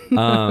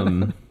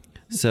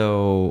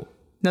 So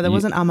No, that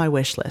wasn't on my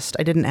wish list.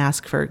 I didn't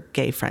ask for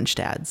gay French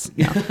dads.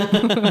 No.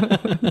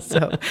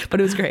 But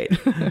it was great.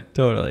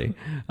 Totally.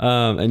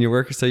 And you're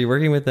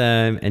working with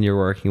them and you're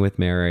working with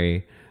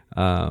Mary.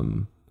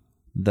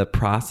 The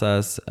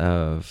process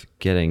of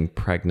getting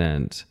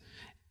pregnant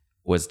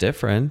was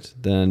different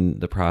than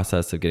the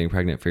process of getting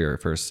pregnant for your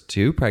first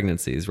 2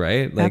 pregnancies,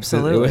 right? Like,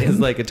 absolutely. It was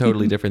like a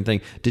totally different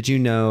thing. Did you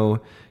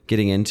know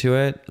getting into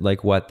it,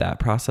 like what that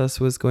process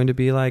was going to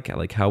be like?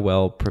 Like how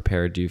well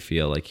prepared do you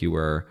feel like you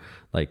were,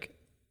 like,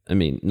 I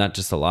mean, not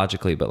just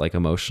logically, but like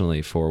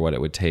emotionally for what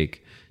it would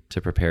take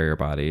to prepare your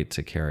body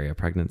to carry a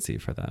pregnancy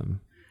for them?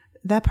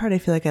 That part I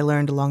feel like I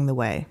learned along the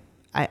way.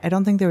 I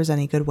don't think there was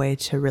any good way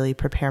to really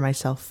prepare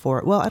myself for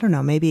it. Well, I don't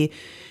know, maybe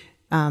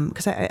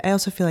because I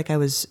also feel like I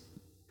was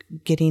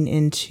getting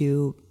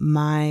into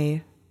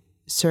my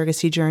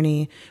surrogacy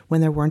journey when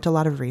there weren't a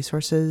lot of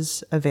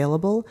resources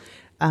available.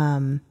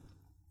 So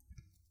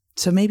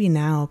maybe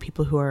now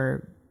people who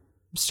are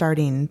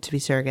starting to be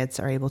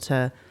surrogates are able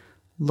to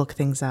look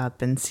things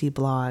up and see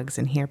blogs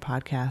and hear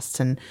podcasts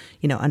and,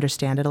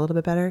 understand it a little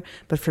bit better.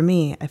 But for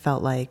me, I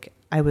felt like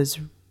I was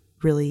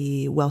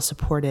really well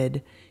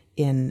supported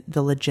in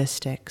the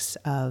logistics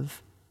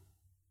of,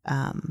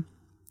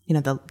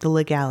 the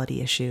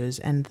legality issues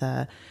and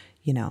the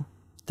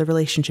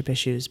relationship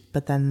issues.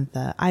 But then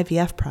the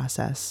IVF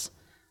process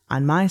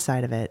on my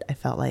side of it, I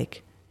felt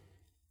like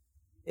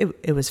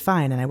it was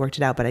fine and I worked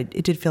it out, but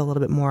it did feel a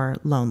little bit more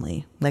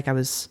lonely. Like I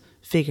was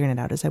figuring it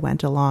out as I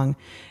went along.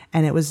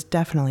 And it was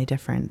definitely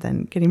different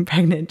than getting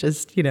pregnant,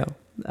 just,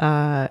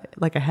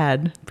 like I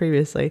had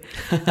previously.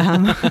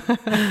 But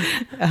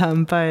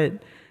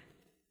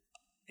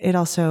it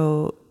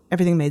also,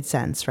 everything made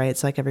sense, right?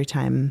 It's like every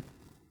time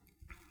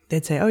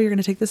they'd say, oh, you're going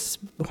to take this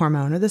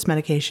hormone or this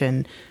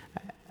medication,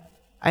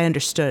 I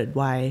understood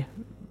why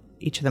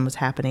each of them was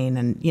happening.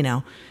 And,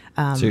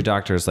 so your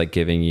doctor's like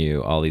giving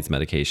you all these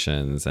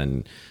medications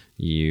and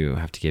you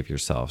have to give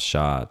yourself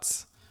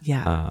shots.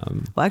 Yeah.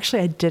 Well,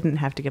 actually, I didn't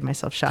have to give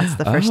myself shots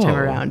the first time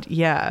around.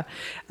 Yeah.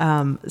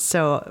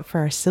 So for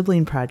our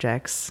sibling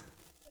projects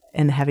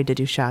and having to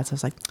do shots, I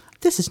was like,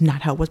 this is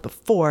not how it was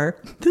before.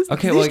 These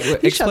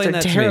shots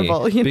are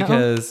terrible. To me,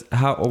 because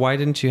why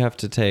didn't you have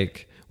to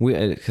take,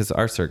 because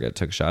our surrogate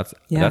took shots.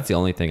 Yeah. That's the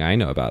only thing I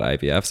know about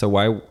IVF. So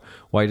why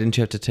didn't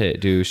you have to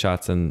do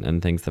shots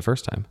and things the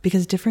first time?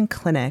 Because different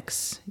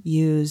clinics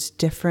use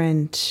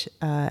different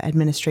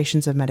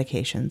administrations of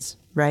medications,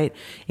 right?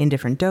 In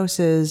different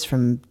doses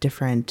from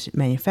different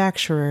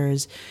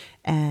manufacturers,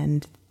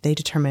 and they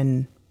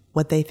determine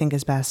what they think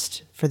is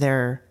best for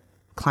their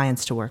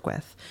clients to work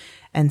with.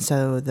 And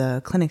so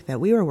the clinic that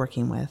we were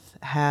working with,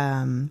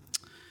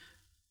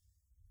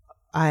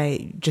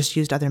 I just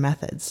used other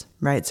methods,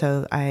 right?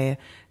 So I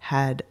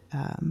had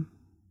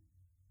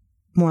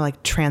more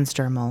like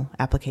transdermal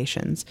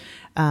applications.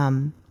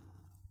 Oral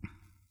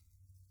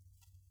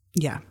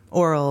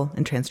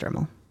and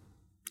transdermal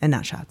and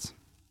not shots.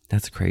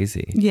 That's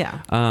crazy.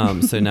 Yeah.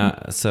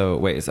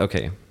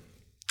 Okay.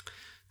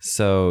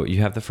 So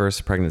you have the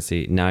first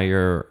pregnancy. Now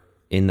you're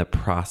in the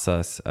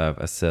process of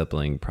a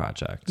sibling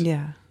project.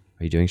 Yeah.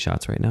 Are you doing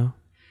shots right now?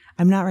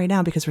 I'm not right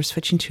now because we're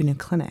switching to a new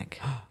clinic.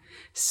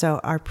 So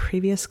our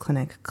previous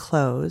clinic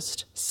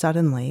closed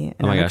suddenly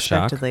and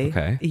unexpectedly. Shock.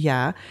 Okay.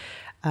 Yeah.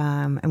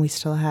 And we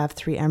still have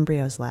 3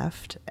 embryos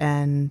left.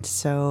 And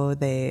so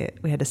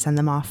we had to send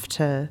them off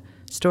to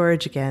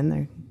storage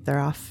again. They're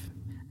off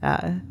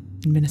in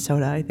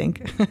Minnesota, I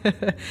think.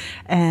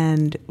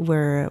 And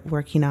we're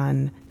working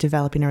on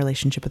developing a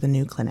relationship with a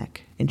new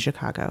clinic in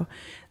Chicago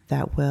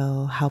that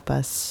will help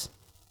us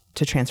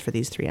to transfer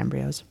these 3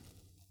 embryos.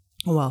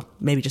 Well,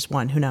 maybe just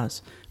one. Who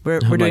knows? We're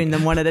doing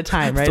them one at a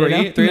time,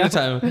 right? Three at a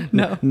time.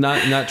 No,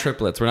 not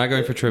triplets. We're not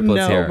going for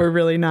triplets here. No, we're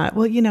really not.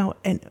 Well,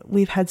 and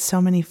we've had so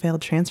many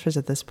failed transfers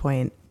at this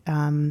point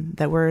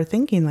that we're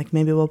thinking like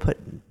maybe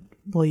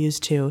we'll use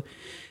 2,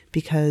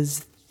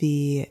 because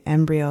the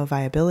embryo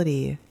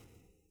viability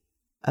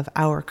of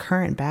our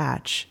current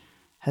batch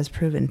has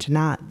proven to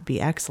not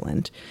be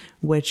excellent,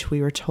 which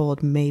we were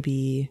told may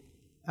be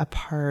a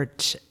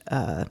part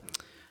of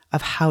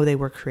how they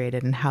were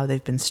created and how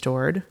they've been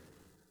stored.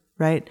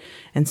 Right.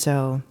 And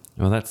so.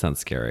 Well, that sounds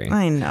scary.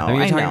 I know.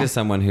 You're talking to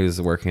someone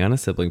who's working on a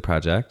sibling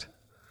project.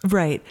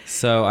 Right.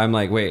 So I'm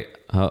like, wait,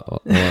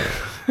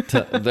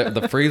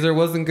 the freezer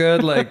wasn't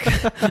good. Like,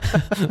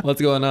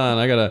 what's going on?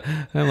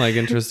 I'm like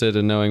interested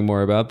in knowing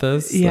more about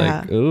this.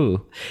 Yeah. Like,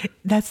 ooh.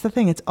 That's the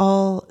thing. It's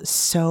all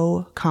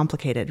so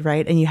complicated,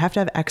 right? And you have to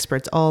have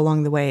experts all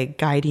along the way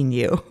guiding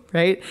you.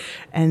 Right.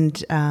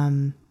 And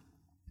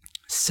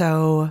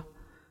so,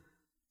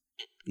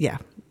 yeah.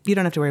 You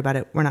don't have to worry about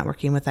it. We're not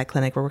working with that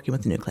clinic. We're working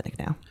with the new clinic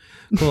now.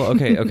 Cool.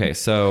 Okay.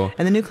 So,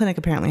 and the new clinic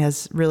apparently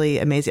has really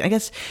amazing, I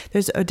guess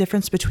there's a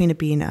difference between it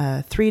being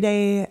a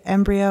 3-day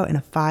embryo and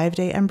a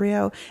 5-day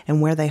embryo,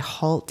 and where they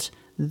halt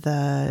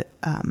the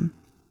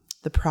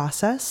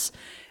process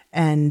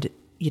and,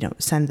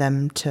 send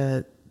them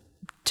to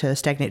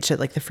stagnate to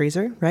like the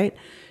freezer. Right.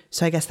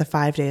 So I guess the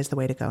 5-day is the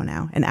way to go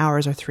now, and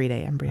ours are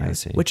 3-day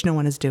embryos, which no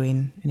one is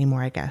doing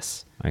anymore, I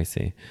guess. I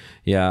see.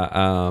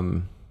 Yeah.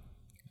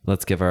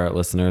 let's give our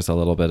listeners a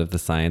little bit of the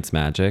science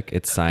magic.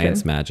 It's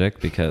science magic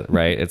because,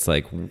 right? It's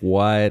like,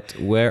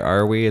 where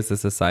are we? Is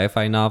this a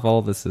sci-fi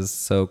novel? This is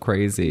so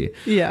crazy.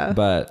 Yeah.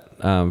 But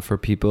for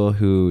people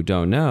who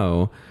don't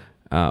know,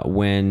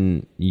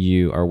 when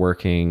you are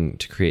working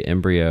to create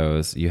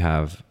embryos, you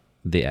have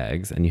the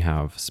eggs and you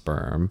have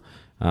sperm.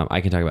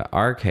 I can talk about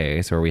our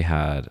case where we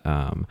had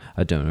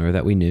a donor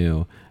that we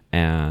knew.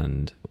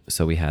 And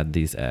so we had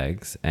these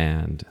eggs,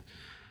 and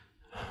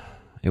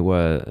it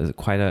was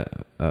quite it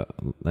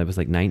was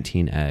like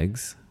 19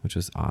 eggs, which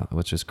was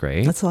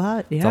great. That's a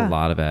lot. Yeah. It's a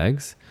lot of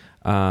eggs.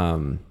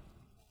 And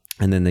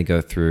then they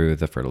go through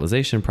the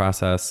fertilization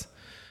process,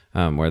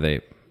 where they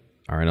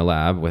are in a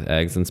lab with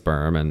eggs and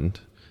sperm, and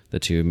the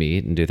two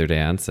meet and do their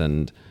dance,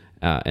 and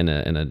in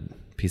a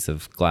piece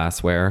of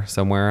glassware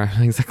somewhere. I'm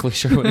not exactly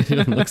sure what it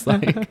even looks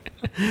like.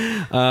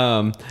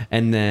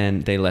 And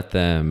then they let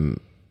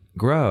them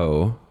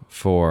grow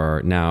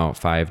for now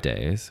 5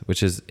 days,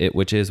 which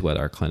is what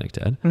our clinic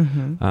did.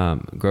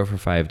 Grow for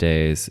 5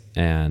 days,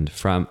 and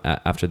from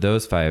after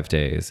those 5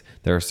 days,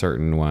 there are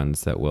certain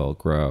ones that will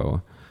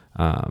grow,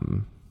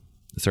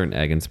 certain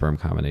egg and sperm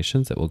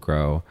combinations that will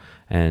grow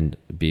and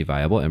be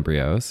viable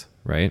embryos,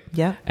 right?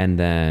 Yeah. And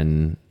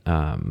then,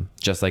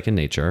 just like in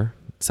nature,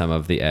 some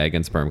of the egg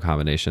and sperm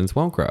combinations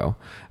won't grow,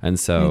 and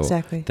so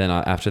then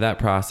after that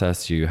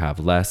process, you have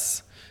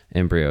less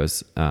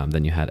embryos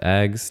than you had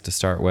eggs to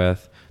start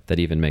with, that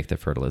even make the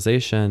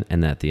fertilization.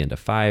 And at the end of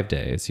 5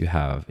 days, you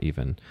have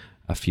even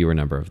a fewer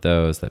number of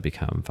those that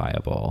become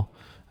viable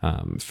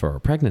for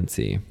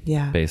pregnancy,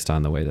 based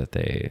on the way that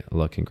they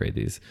look and grade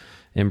these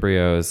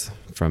embryos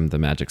from the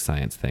magic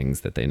science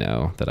things that they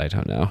know that I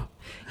don't know.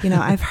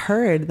 I've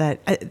heard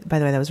that, by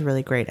the way, that was a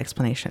really great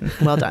explanation.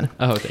 Well done.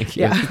 Oh, thank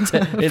you. Yeah.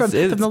 From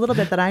the little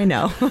bit that I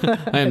know.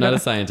 I am not a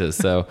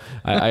scientist, so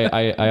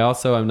I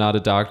also am not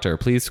a doctor.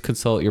 Please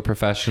consult your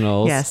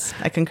professionals. Yes,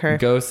 I concur.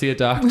 Go see a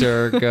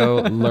doctor. Go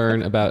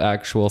learn about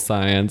actual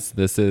science.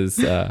 This is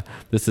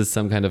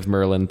some kind of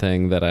Merlin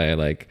thing that I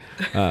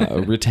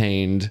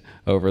retained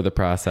over the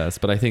process.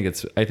 But I think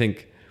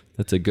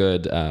that's a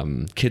good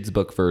kids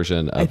book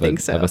version of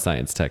a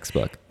science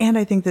textbook. And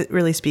I think that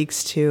really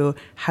speaks to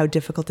how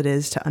difficult it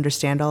is to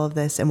understand all of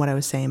this, and what I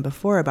was saying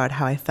before about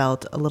how I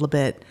felt a little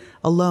bit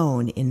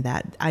alone in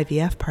that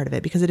IVF part of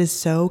it, because it is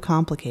so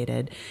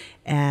complicated.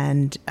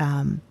 And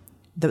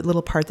the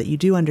little part that you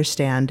do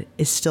understand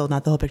is still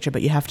not the whole picture,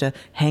 but you have to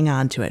hang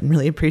on to it and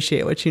really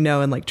appreciate what you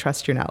know and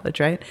trust your knowledge,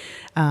 right?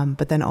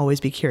 But then always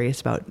be curious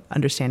about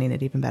understanding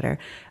it even better.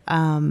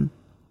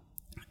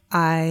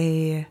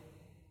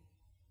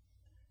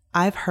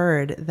 I've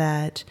heard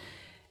that,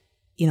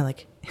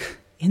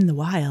 in the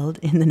wild,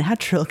 in the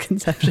natural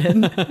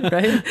conception,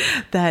 right,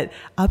 that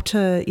up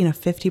to,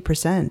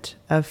 50%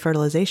 of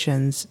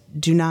fertilizations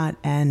do not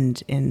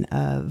end in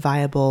a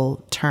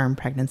viable term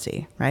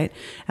pregnancy, right?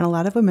 And a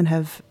lot of women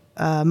have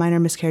minor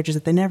miscarriages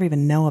that they never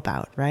even know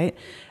about, right?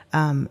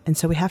 And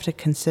so we have to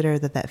consider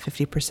that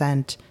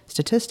 50%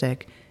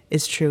 statistic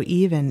is true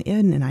even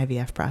in an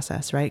IVF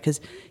process, right?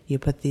 Because you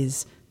put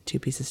these two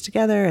pieces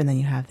together and then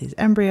you have these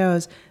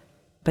embryos.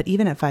 But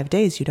even at 5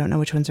 days, you don't know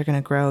which ones are going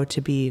to grow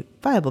to be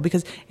viable,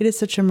 because it is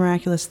such a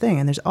miraculous thing.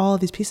 And there's all of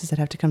these pieces that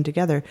have to come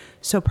together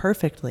so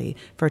perfectly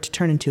for it to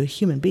turn into a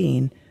human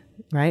being,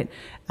 right?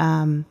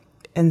 And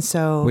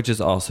so... Which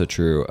is also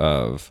true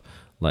of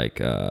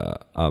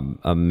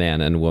a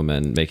man and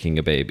woman making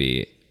a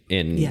baby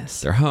in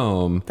their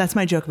home. That's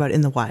my joke about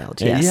in the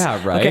wild, yes.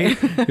 Yeah,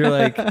 right? Okay.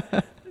 You're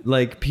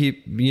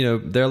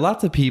there are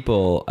lots of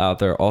people out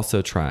there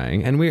also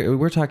trying. And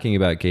we're talking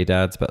about gay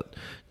dads, but...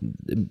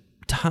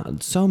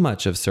 so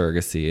much of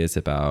surrogacy is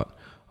about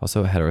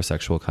also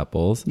heterosexual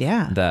couples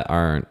that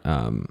aren't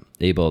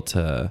able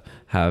to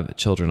have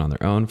children on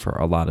their own for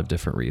a lot of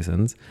different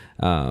reasons.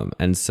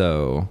 And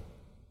so,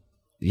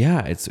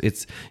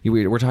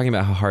 we're talking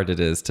about how hard it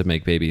is to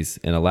make babies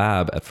in a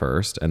lab at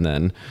first. And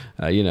then,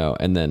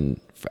 and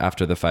then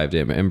after the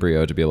 5-day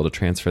embryo to be able to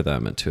transfer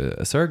them into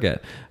a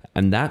surrogate.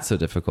 And that's so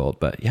difficult.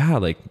 But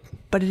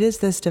but it is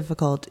this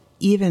difficult,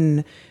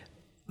 even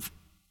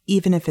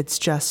if it's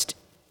just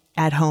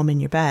at home in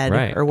your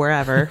bed or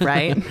wherever,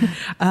 right?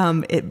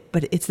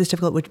 But it's this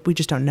difficult, we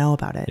just don't know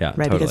about it, right?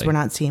 Totally. Because we're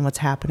not seeing what's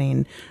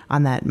happening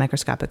on that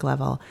microscopic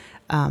level.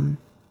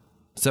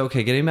 So,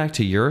 okay, getting back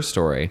to your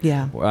story.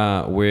 Yeah.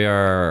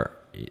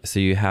 So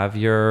you have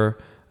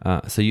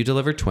so you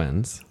delivered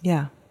twins.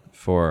 Yeah.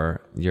 For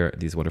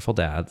these wonderful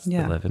dads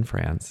that live in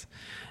France.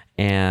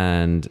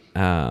 And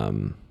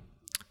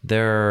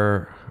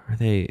are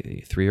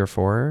they 3 or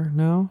 4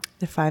 now?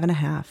 They're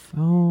 5.5.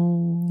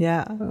 Oh,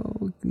 yeah.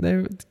 Oh,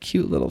 they're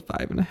cute little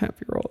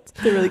 5.5-year-olds.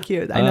 They're really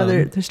cute. I know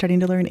they're starting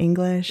to learn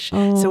English.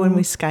 Oh. So when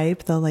we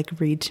Skype, they'll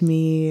read to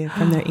me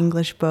from their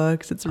English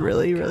books. It's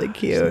really, really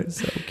cute.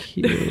 That's so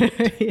cute.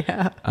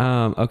 Yeah.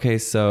 Okay,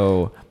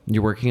 so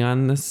you're working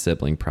on this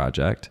sibling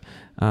project,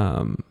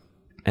 and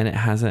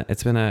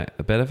it's been a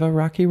bit of a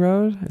rocky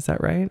road. Is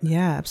that right?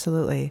 Yeah,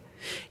 absolutely.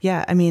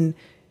 Yeah, I mean,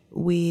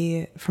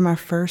 from our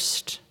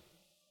first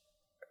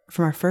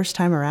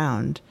time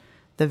around,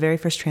 the very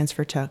first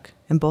transfer took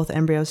and both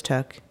embryos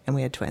took, and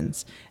we had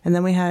twins. And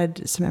then we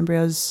had some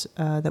embryos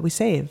that we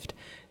saved,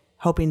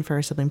 hoping for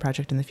a sibling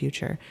project in the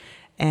future.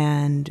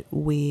 And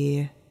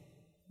we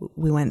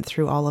went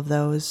through all of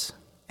those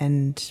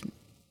and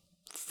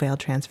failed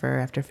transfer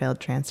after failed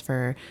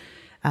transfer.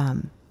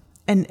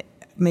 And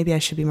maybe I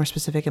should be more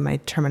specific in my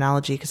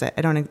terminology, because I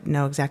don't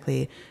know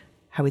exactly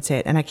how we'd say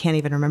it. And I can't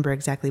even remember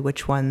exactly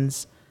which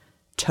ones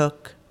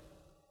took,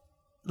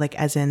 like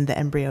as in the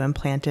embryo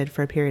implanted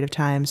for a period of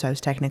time. So I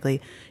was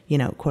technically,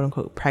 quote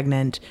unquote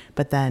pregnant,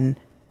 but then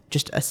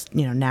just a,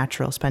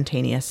 natural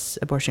spontaneous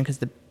abortion because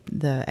the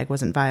egg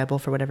wasn't viable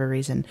for whatever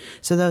reason.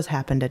 So those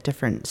happened at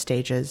different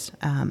stages.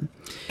 Can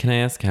I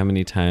ask how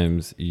many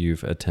times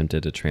you've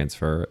attempted to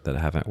transfer that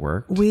haven't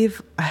worked?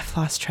 I've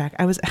lost track.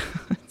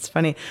 It's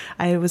funny.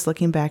 I was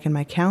looking back in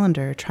my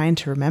calendar trying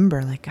to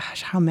remember, like,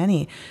 gosh, how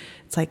many?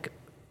 It's like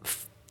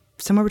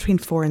somewhere between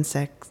 5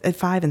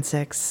 and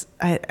 6.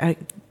 I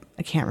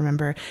can't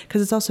remember, because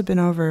it's also been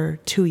over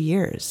 2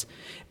 years,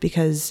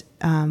 because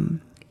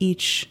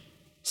each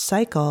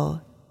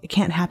cycle, it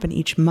can't happen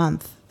each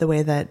month the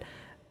way that,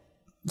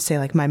 say,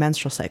 like my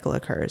menstrual cycle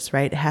occurs,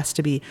 right? It has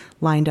to be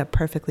lined up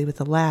perfectly with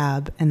the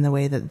lab and the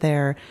way that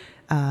they're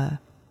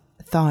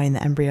thawing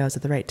the embryos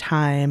at the right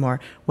time, or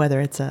whether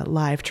it's a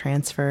live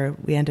transfer.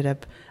 We ended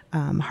up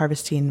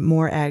harvesting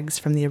more eggs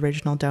from the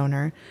original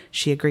donor.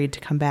 She agreed to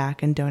come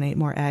back and donate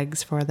more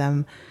eggs for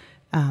them,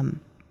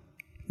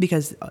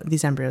 because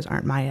these embryos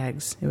aren't my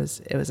eggs. It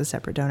was a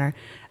separate donor.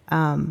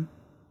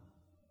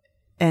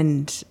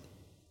 And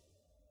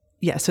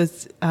yeah, so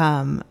it's, what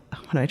am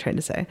I trying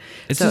to say?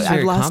 It's just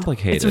very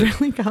complicated. It's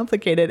really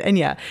complicated. And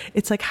yeah,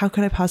 it's like, how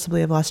could I possibly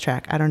have lost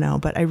track? I don't know,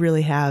 but I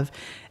really have.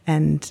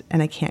 And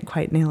I can't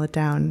quite nail it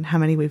down how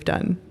many we've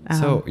done.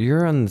 So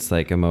you're on this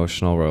like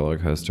emotional roller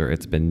coaster.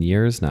 It's been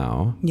years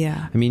now.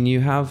 Yeah. I mean, you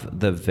have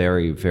the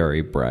very,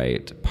 very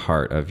bright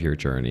part of your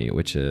journey,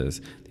 which is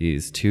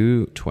these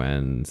 2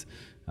 twins,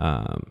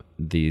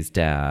 these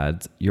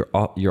dads. You're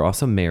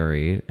also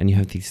married, and you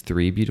have these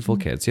 3 beautiful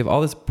kids. You have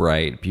all this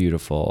bright,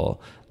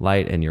 beautiful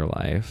light in your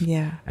life.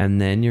 Yeah.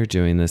 And then you're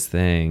doing this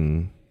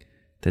thing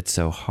that's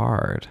so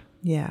hard.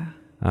 Yeah.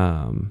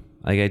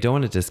 Like, I don't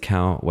want to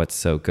discount what's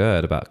so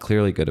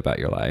clearly good about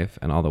your life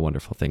and all the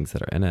wonderful things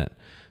that are in it,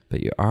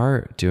 but you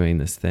are doing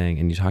this thing,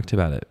 and you talked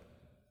about it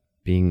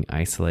being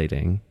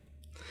isolating.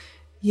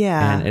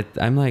 Yeah. And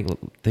I'm like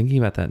thinking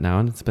about that now,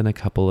 and it's been a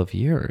couple of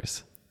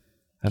years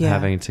of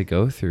having to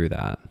go through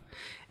that.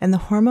 And the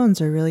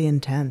hormones are really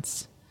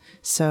intense.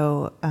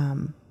 So,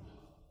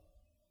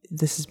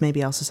 this is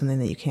maybe also something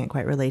that you can't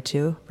quite relate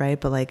to, right?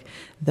 But like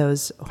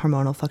those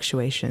hormonal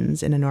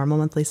fluctuations in a normal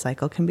monthly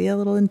cycle can be a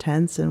little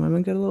intense, and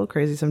women get a little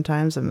crazy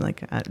sometimes. I'm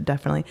like,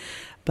 definitely.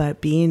 But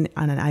being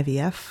on an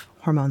IVF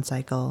hormone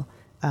cycle,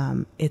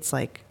 it's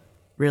like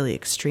really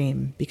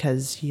extreme,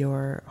 because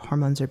your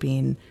hormones are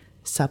being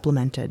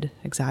supplemented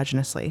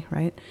exogenously,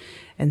 right?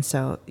 And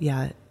so,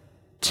 yeah,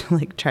 to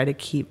like try to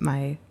keep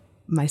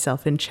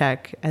myself in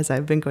check as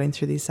I've been going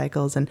through these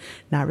cycles, and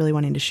not really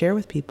wanting to share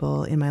with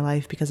people in my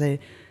life, because you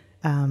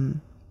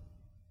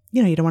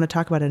don't want to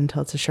talk about it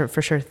until it's a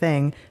for sure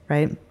thing,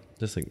 right?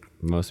 Just like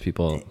most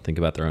people think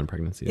about their own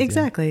pregnancies.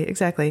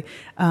 Exactly.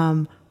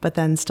 But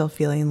then still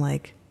feeling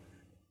like,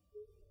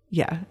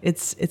 yeah,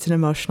 it's an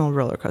emotional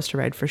roller coaster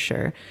ride for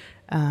sure.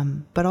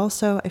 But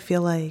also I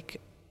feel like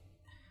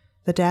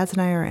the dads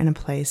and I are in a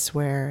place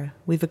where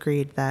we've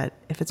agreed that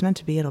if it's meant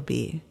to be, it'll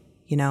be,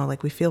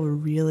 like we feel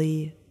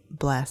really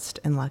blessed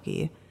and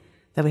lucky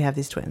that we have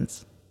these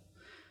twins.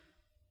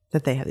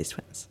 That they have these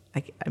twins.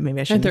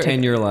 Maybe I shouldn't. And they're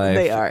in your life.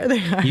 They are.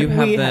 You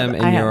have them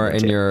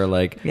in your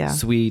like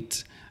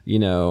sweet,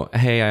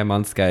 hey, I'm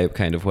on Skype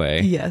kind of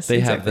way. Yes, they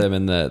exactly. have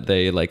them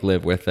they like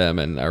live with them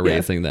and are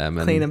raising them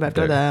and clean up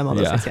after them. All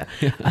those things.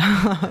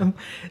 Yeah.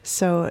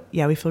 So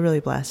yeah, we feel really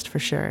blessed for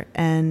sure,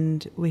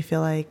 and we feel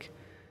like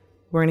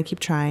we're going to keep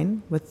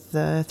trying with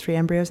the 3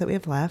 embryos that we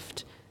have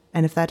left,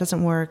 and if that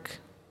doesn't work,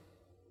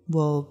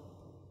 we'll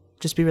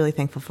just be really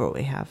thankful for what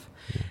we have,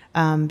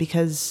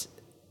 because.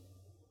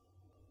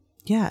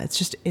 Yeah,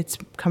 it's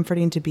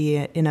comforting to be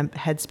in a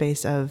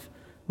headspace of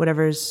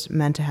whatever's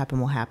meant to happen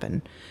will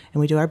happen.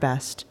 And we do our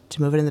best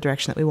to move it in the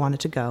direction that we want it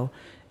to go.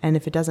 And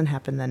if it doesn't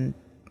happen, then,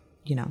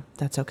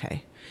 that's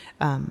okay.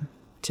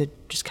 To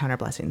just count our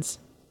blessings.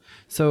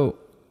 So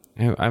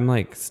I'm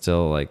like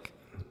still like,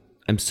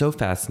 I'm so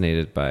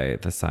fascinated by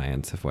the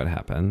science of what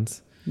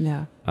happens.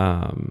 Yeah.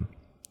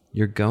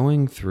 You're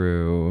going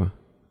through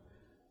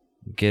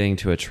getting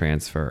to a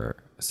transfer.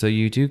 So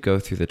you do go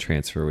through the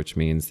transfer, which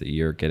means that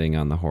you're getting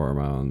on the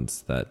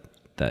hormones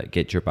that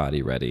get your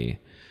body ready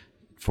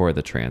for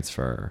the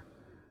transfer.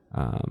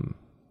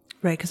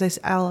 Right, because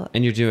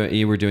and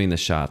you were doing the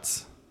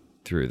shots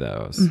through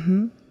those.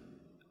 Mm-hmm.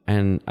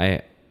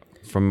 And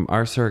from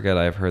our surrogate,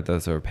 I've heard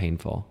those are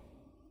painful.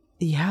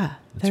 Yeah,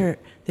 they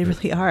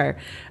really are.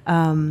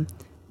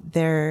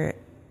 They're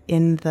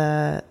in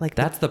the like.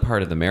 That's the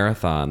part of the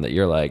marathon that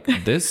you're like,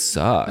 this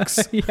sucks.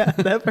 Yeah,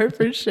 that part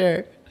for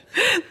sure.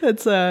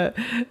 That's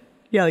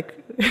Yeah, like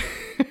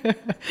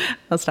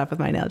I'll stop with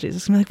my analogies.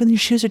 It's gonna be like when your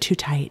shoes are too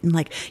tight and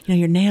like,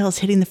 your nails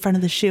hitting the front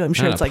of the shoe. I'm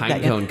sure it's like that. A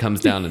pine cone comes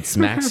down and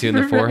smacks you in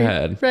the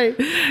forehead. Right.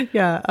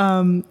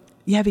 Yeah.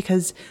 Yeah,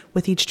 because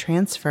with each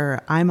transfer,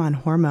 I'm on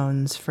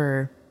hormones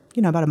for,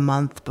 about a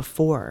month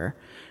before,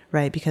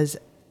 right? Because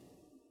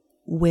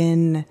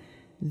when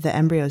the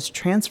embryo is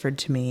transferred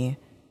to me,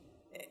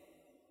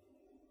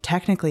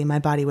 technically my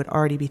body would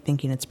already be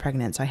thinking it's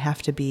pregnant. So I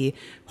have to be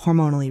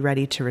hormonally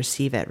ready to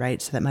receive it,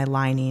 right? So that my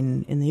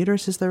lining in the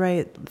uterus is the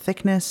right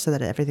thickness so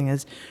that everything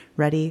is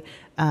ready.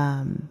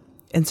 And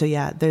so,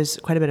 yeah, there's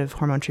quite a bit of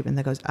hormone treatment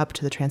that goes up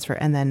to the transfer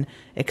and then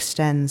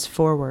extends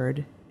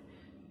forward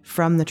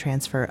from the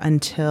transfer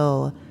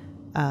until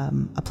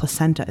a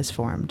placenta is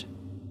formed,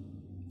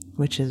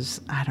 which is,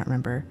 I don't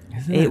remember,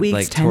 Isn't 8 weeks,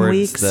 like 10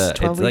 weeks, 12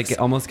 it's weeks. like it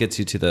almost gets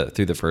you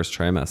through the first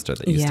trimester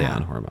that you stay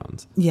on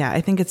hormones. Yeah, I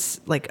think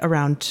it's like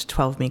around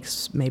 12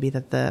 weeks maybe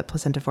that the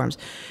placenta forms.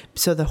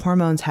 So the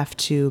hormones have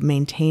to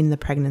maintain the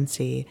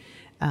pregnancy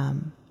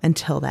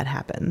until that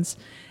happens.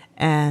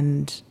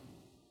 And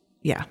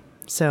yeah,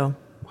 so.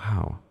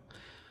 Wow.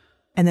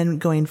 And then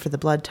going for the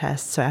blood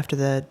test. So after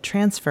the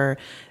transfer,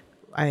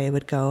 I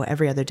would go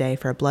every other day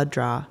for a blood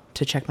draw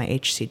to check my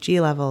HCG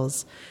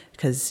levels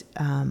because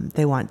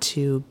they want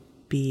to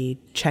be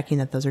checking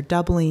that those are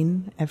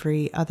doubling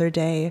every other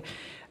day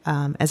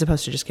as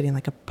opposed to just getting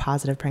like a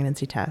positive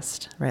pregnancy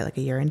test, right? Like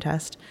a urine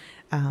test.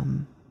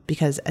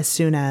 Because as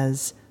soon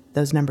as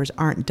those numbers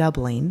aren't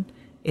doubling,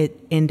 it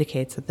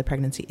indicates that the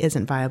pregnancy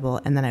isn't viable.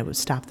 And then I would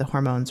stop the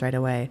hormones right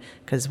away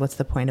because what's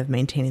the point of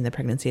maintaining the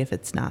pregnancy if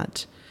it's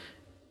not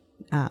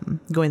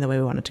going the way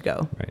we want it to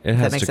go. Right. It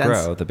has to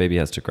grow. The baby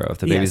has to grow. If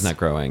the baby's not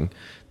growing,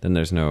 then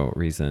there's no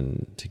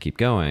reason to keep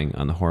going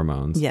on the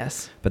hormones.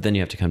 Yes. But then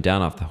you have to come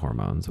down off the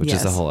hormones, which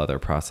is a whole other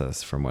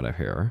process from what I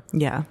hear.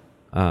 Yeah.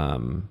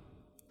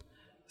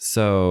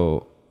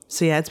 So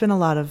yeah, it's been a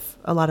lot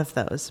of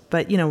those,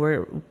 but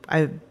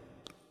I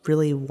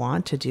really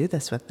want to do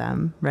this with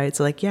them. Right.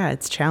 So like, yeah,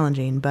 it's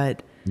challenging,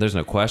 but there's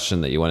no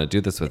question that you want to do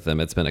this with them.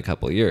 It's been a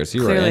couple of years.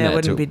 You clearly were in I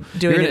wouldn't be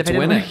doing it if I didn't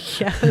win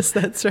it. Yes,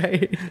 that's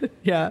right.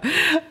 Yeah.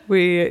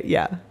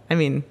 I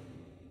mean,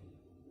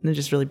 they're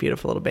just really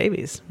beautiful little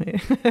babies.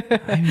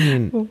 I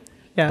mean,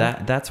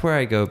 that's where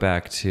I go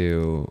back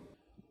to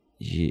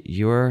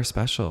you're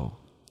special.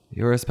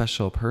 You're a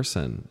special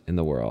person in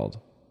the world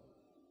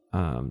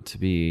to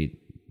be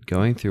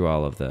going through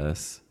all of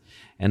this.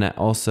 And it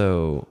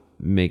also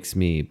makes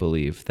me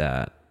believe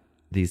that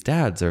these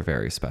dads are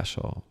very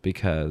special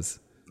because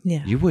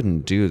you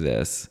wouldn't do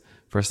this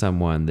for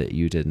someone that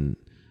you didn't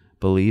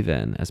believe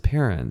in as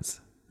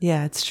parents.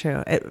 Yeah, it's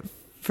true.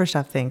 First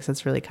off, thanks.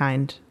 That's really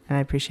kind. And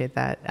I appreciate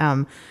that.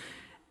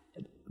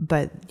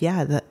 But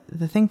yeah,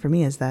 the thing for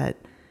me is that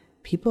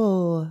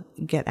people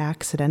get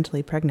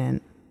accidentally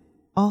pregnant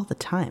all the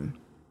time,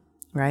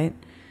 right?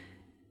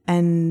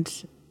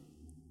 And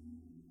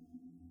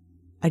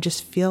I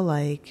just feel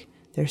like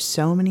there's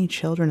so many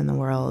children in the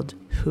world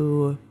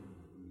who,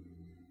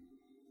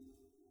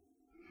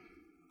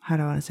 how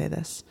do I want to say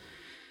this?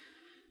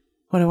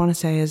 What I want to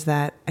say is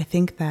that I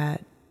think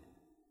that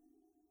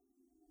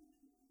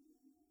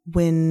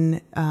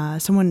when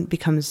someone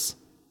becomes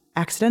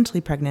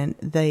accidentally pregnant,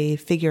 they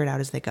figure it out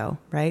as they go,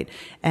 right?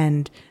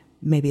 And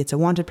maybe it's a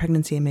wanted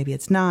pregnancy and maybe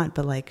it's not,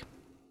 but like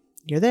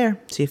you're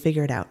there, so you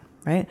figure it out,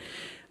 right?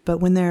 But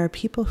when there are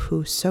people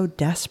who so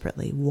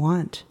desperately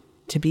want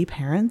to be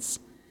parents,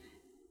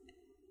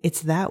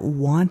 it's that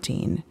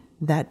wanting,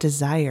 that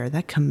desire,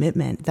 that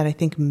commitment that I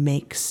think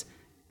makes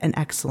an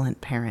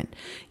excellent parent.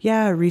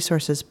 Yeah,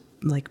 resources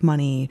like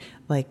money,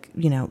 like,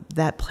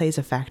 that plays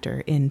a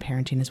factor in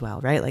parenting as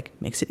well, right? Like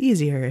makes it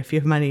easier if you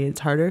have money, it's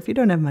harder if you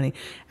don't have money.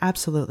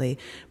 Absolutely.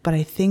 But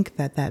I think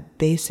that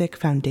basic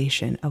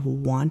foundation of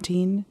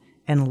wanting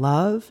and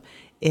love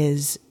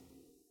is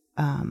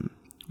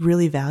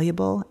really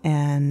valuable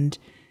and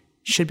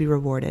should be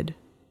rewarded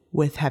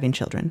with having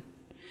children.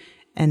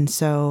 And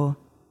so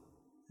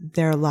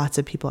there are lots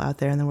of people out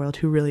there in the world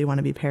who really want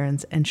to be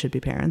parents and should be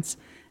parents.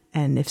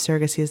 And if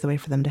surrogacy is the way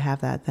for them to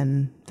have that,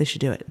 then they should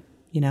do it,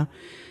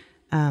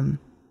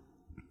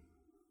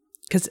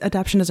 because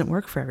adoption doesn't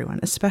work for everyone,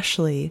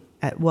 especially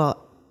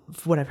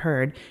from what I've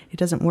heard, it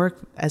doesn't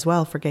work as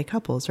well for gay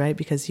couples, right?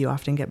 Because you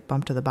often get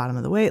bumped to the bottom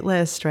of the wait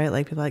list, right?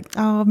 Like people are like,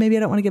 oh, maybe I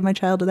don't want to give my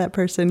child to that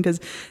person because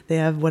they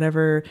have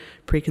whatever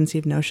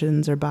preconceived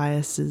notions or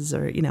biases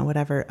or,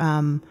 whatever.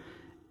 And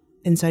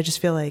so I just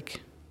feel like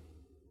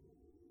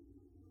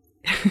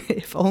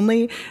if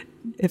only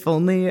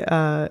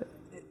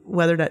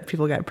whether or not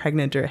people got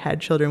pregnant or had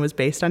children was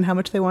based on how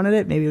much they wanted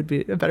it, maybe it would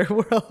be a better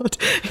world.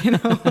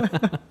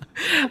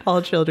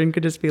 All children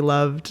could just be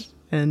loved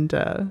and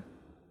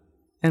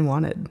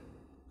wanted.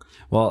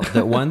 Well,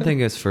 the one thing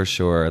is for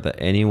sure that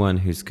anyone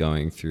who's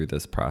going through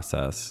this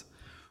process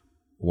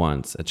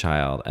wants a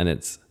child. And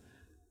it's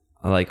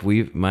like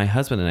my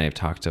husband and I have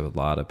talked a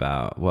lot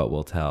about what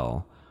we'll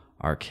tell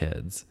our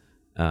kids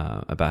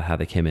about how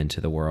they came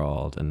into the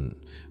world and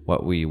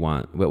what we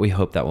want, what we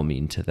hope that will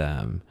mean to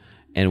them.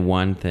 And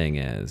one thing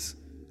is,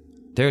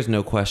 there's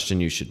no question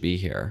you should be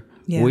here.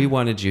 Yeah. We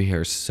wanted you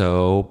here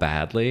so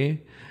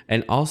badly.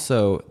 And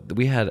also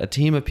we had a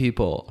team of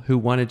people who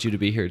wanted you to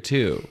be here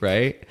too,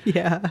 right?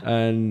 Yeah.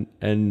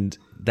 And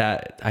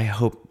that I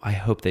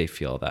hope they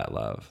feel that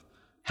love.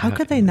 How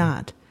could they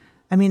not?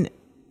 I mean,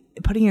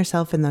 putting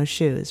yourself in those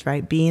shoes,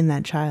 right? Being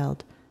that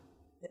child,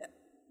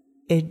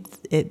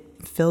 it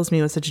fills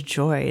me with such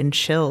joy and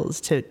chills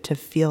to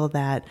feel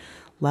that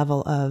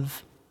level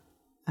of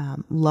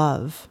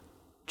love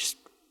just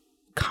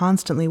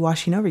constantly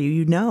washing over you.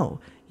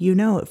 You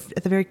know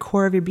at the very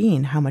core of your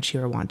being how much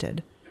you are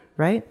wanted,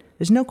 right?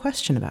 There's no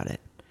question about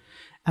it.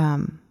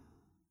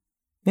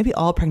 Maybe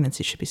all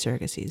pregnancies should be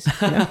surrogacies.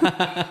 You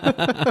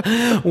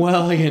know?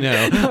 Well,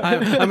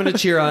 I'm going to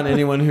cheer on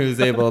anyone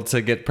who's able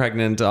to get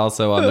pregnant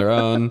also on their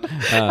own.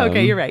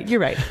 Okay, you're right.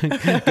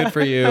 Good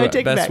for you.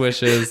 Best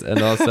wishes.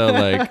 And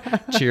also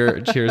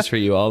cheers for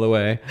you all the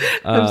way.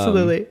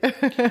 Absolutely.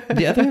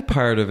 The other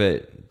part of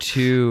it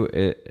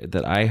too,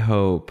 that I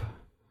hope,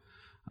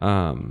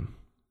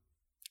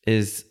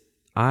 is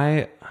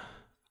I'm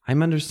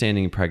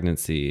understanding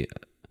pregnancy,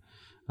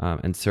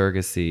 and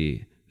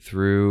surrogacy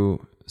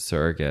through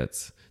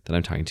surrogates that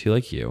I'm talking to,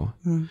 like you.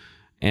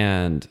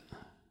 And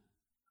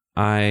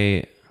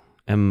I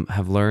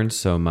have learned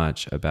so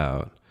much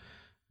about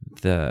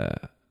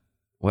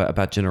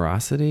about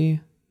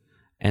generosity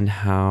and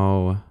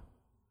how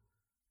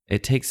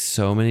it takes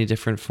so many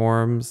different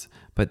forms.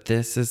 But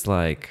this is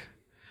like,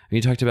 when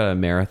you talked about a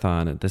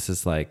marathon, this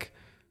is like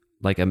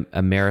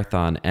a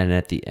marathon, and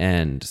at the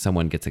end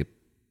someone gets a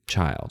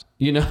child,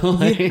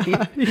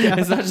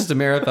 It's not just a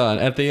marathon.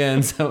 At the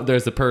end, so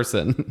there's a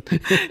person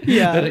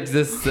that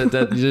exists that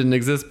didn't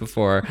exist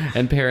before,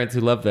 and parents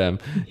who love them,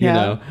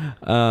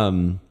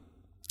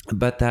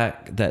 but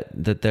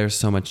that there's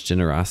so much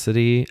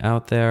generosity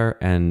out there,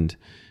 and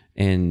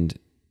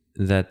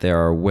that there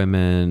are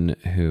women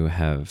who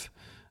have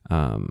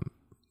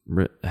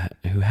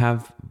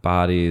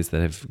bodies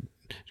that have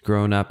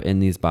grown up in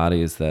these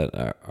bodies that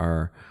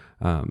are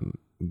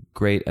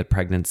great at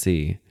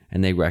pregnancy,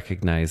 and they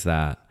recognize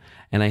that.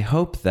 And I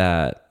hope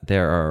that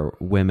there are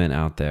women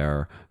out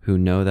there who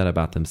know that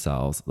about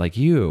themselves, like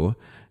you,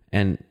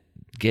 and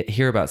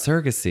hear about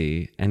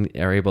surrogacy and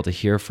are able to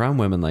hear from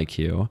women like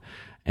you,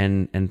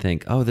 and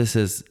think, oh, this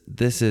is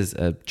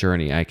a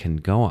journey I can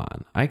go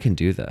on. I can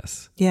do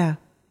this. Yeah.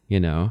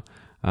 So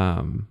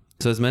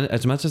as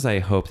much as I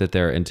hope that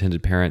there are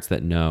intended parents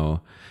that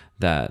know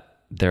that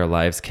their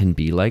lives can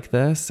be like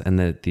this, and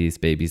that these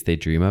babies they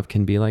dream of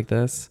can be like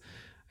this,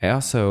 I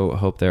also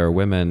hope there are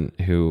women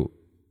who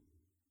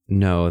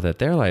know that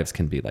their lives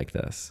can be like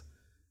this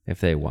if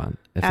they want.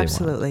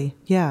 Absolutely.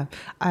 Yeah,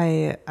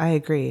 I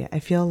agree. I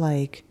feel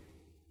like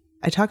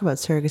I talk about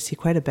surrogacy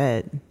quite a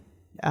bit,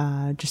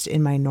 just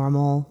in my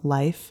normal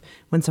life.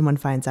 When someone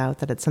finds out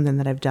that it's something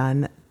that I've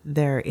done,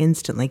 they're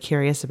instantly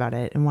curious about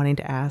it and wanting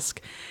to ask.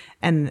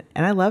 And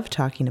I love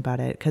talking about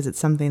it because it's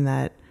something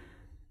that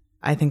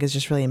I think is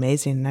just really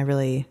amazing, and I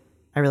really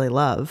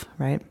love,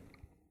 right?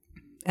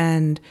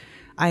 And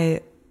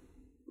I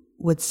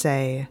would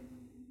say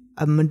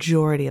a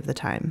majority of the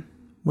time,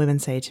 women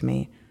say to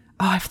me,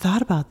 oh, I've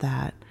thought about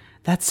that.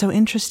 That's so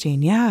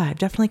interesting. Yeah, I've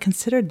definitely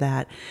considered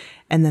that.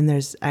 And then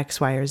there's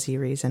X, Y, or Z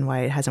reason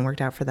why it hasn't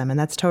worked out for them. And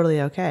that's totally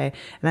okay.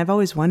 And I've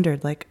always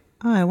wondered,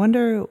 I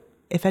wonder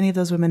if any of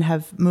those women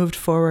have moved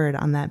forward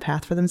on that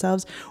path for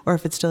themselves, or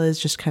if it still is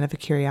just kind of a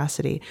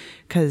curiosity.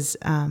 Because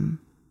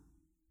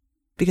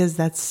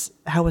that's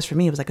how it was for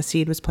me. It was like a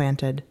seed was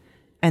planted,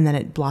 and then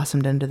it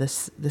blossomed into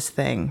this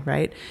thing,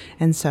 right?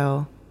 And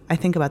so I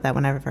think about that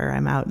whenever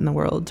I'm out in the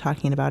world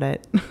talking about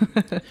it.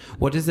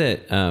 What is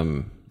it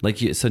like?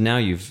 So now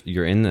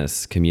you're in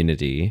this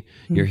community.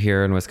 You're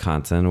here in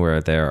Wisconsin,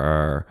 where there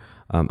are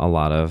a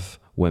lot of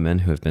women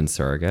who have been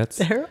surrogates.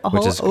 They're all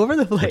over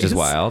the place, which is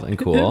wild and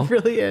cool. It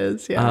really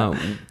is. Yeah.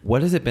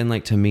 What has it been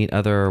like to meet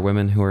other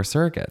women who are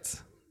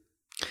surrogates?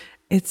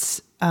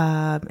 It's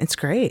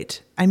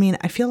great. I mean,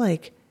 I feel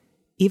like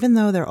even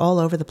though they're all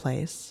over the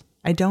place,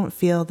 I don't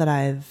feel that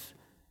I've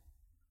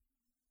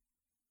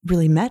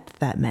really met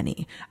that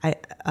many. I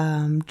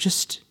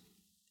just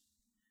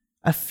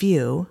a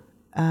few.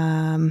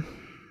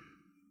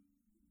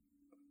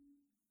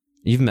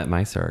 You've met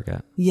my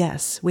surrogate.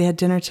 Yes, we had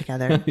dinner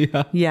together.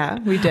 Yeah,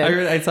 we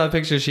did. I saw a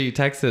picture. She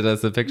texted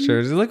us a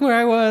picture. She's like, where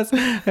I was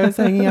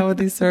hanging out with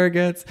these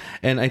surrogates.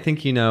 And I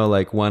think,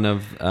 like one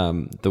of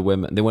the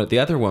women, the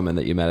other woman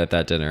that you met at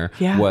that dinner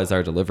was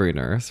our delivery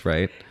nurse,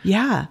 right?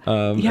 Yeah.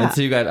 And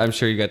so I'm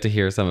sure you got to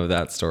hear some of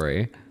that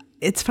story.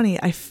 It's funny.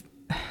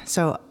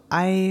 So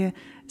I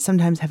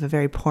sometimes have a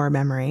very poor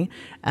memory.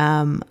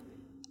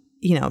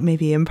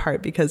 Maybe in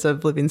part because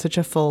of living such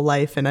a full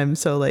life, and I'm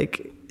so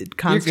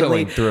constantly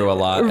you're going through a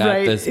lot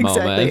at this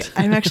moment.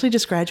 I'm actually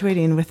just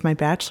graduating with my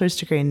bachelor's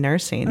degree in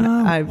nursing.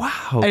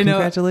 Wow!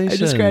 Congratulations! I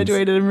just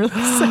graduated. I'm really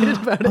excited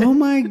about it. Oh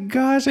my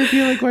gosh! I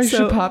feel like I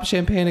should pop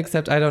champagne.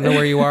 Except I don't know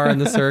where you are in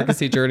the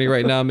surrogacy journey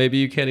right now. Maybe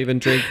you can't even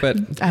drink,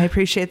 but I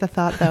appreciate the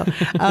thought, though.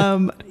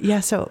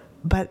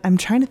 But I'm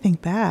trying to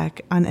think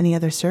back on any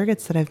other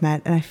surrogates that I've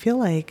met, and I feel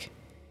like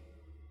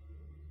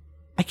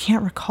I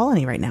can't recall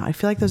any right now. I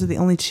feel like those are the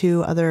only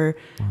two other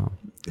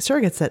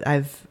surrogates that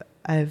I've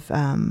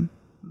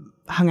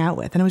hung out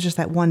with. And it was just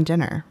that one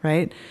dinner,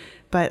 right?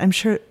 But I'm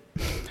sure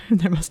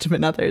there must have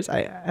been others.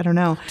 I don't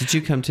know. Did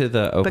you come to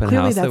the open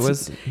house that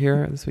was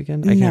here this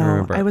weekend? I can't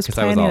remember. I was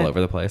all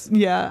over the place.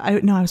 Yeah. I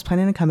was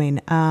planning on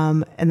coming.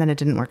 And then it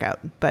didn't work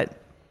out. But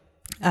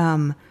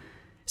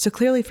so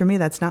clearly for me,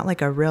 that's not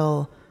like a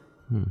real,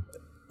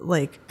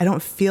 like, I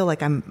don't feel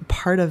like I'm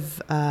part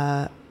of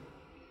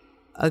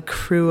a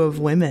crew of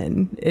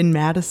women in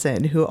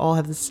Madison who all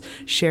have this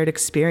shared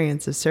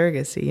experience of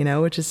surrogacy, you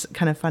know, which is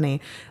kind of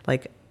funny.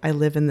 Like, I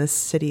live in this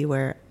city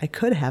where I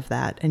could have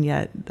that, and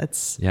yet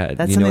that's you know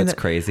something what's that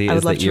crazy. I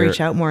would love to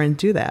reach out more and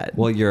do that.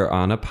 Well, you're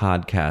on a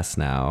podcast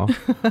now,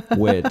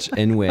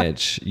 in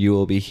which you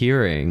will be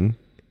hearing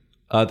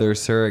other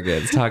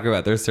surrogates talk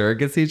about their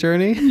surrogacy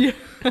journey.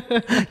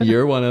 Yeah.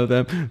 You're one of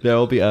them. There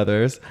will be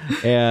others,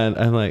 and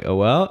I'm like, oh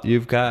well,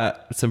 you've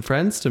got some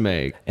friends to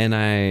make, and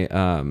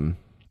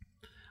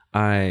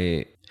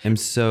I am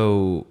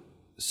so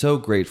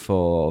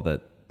grateful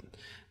that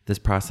this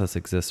process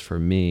exists for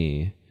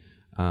me.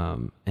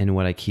 And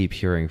what I keep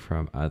hearing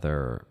from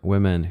other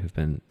women who've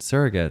been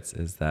surrogates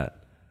is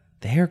that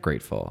they're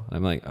grateful.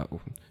 I'm like,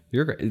 oh,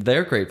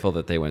 they're grateful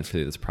that they went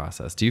through this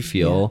process. Do you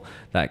feel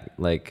that,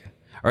 like,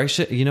 or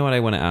you know what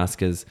I want to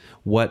ask is,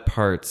 what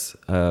parts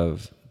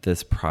of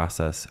this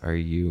process are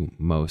you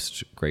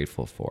most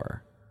grateful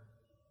for?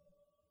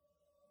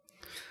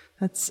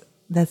 That's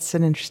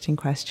an interesting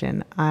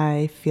question.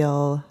 I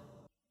feel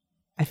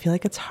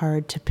like it's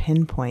hard to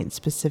pinpoint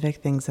specific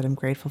things that I'm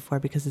grateful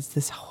for, because it's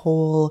this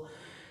whole,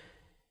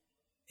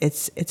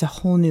 it's a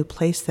whole new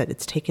place that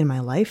it's taken my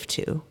life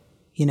to,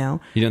 you know?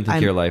 You don't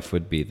think your life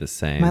would be the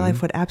same? My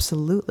life would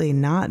absolutely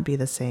not be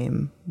the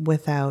same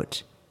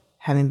without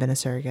having been a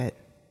surrogate.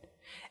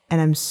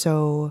 And I'm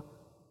so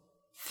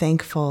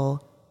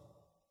thankful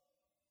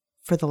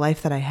for the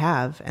life that I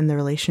have and the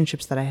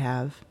relationships that I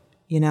have,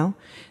 you know?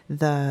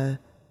 The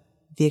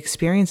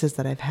experiences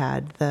that I've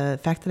had, the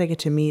fact that I get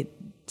to meet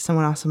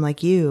someone awesome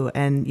like you,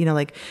 and, you know,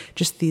 like,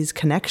 just these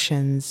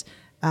connections.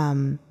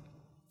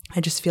 I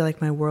just feel like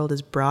my world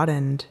is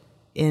broadened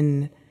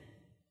in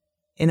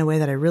a way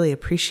that I really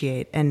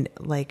appreciate. And,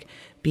 like,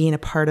 being a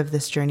part of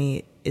this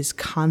journey is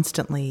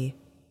constantly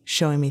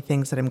showing me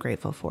things that I'm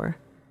grateful for.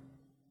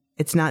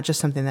 It's not just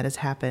something that has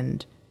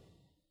happened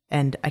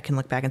and I can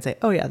look back and say,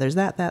 oh yeah, there's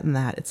that, and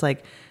that. It's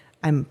like,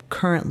 I'm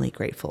currently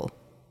grateful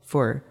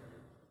for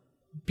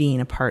being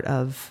a part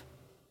of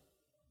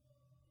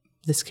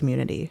this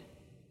community.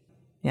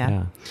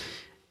 Yeah.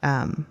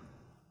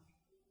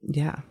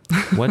 Yeah.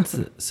 What's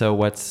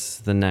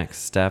the next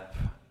step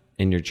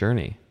in your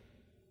journey?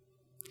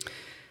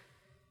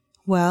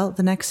 Well,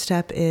 the next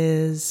step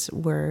is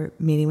we're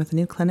meeting with a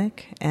new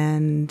clinic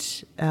and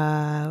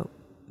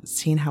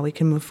seeing how we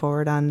can move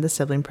forward on the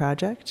sibling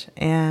project.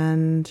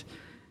 And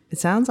it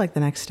sounds like the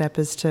next step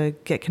is to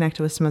get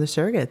connected with some other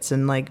surrogates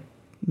and, like,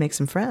 make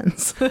some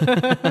friends.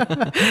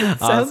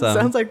 Awesome.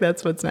 Sounds like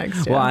that's what's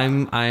next. Yeah.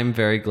 Well, I'm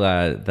very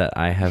glad that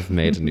I have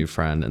made a new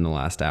friend in the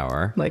last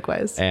hour.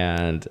 Likewise.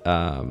 And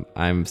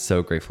I'm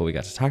so grateful we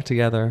got to talk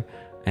together.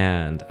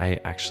 And I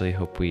actually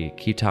hope we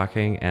keep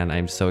talking. And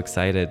I'm so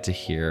excited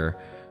to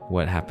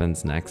what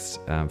happens next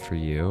for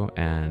you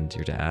and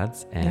your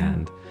dads,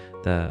 and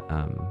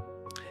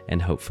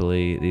and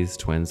hopefully these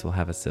twins will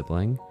have a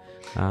sibling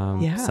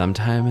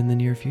sometime in the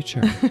near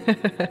future.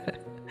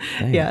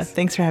 Thanks. Yeah,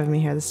 thanks for having me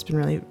here. This has been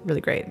really,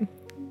 really great.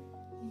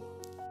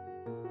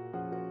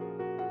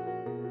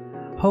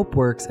 Hope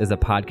Works is a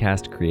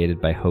podcast created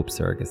by Hope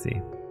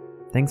Surrogacy.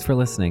 Thanks for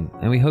listening,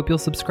 and we hope you'll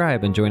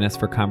subscribe and join us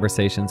for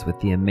conversations with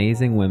the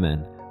amazing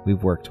women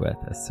we've worked with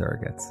as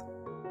surrogates.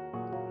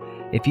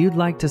 If you'd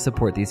like to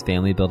support these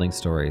family building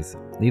stories,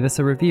 leave us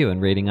a review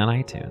and rating on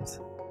iTunes.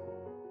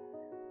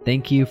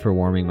 Thank you for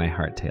warming my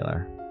heart,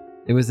 Taylor.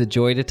 It was a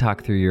joy to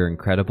talk through your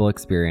incredible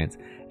experience,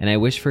 and I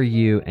wish for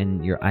you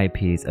and your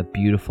IPs a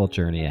beautiful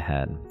journey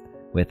ahead,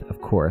 with, of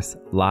course,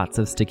 lots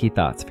of sticky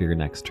thoughts for your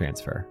next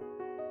transfer.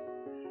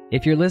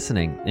 If you're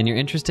listening and you're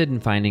interested in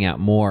finding out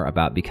more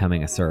about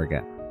becoming a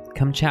surrogate,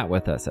 come chat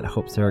with us at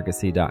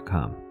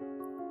hopesurrogacy.com.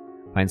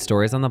 Find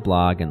stories on the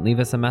blog and leave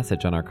us a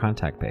message on our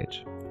contact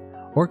page.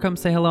 Or come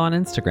say hello on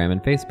Instagram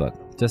and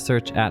Facebook. Just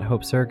search at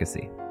Hope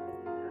Surrogacy.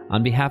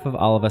 On behalf of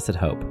all of us at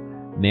Hope,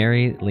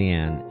 Mary,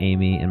 Leanne,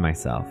 Amy, and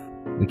myself,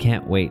 we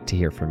can't wait to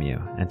hear from you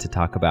and to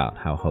talk about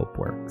how hope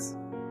works.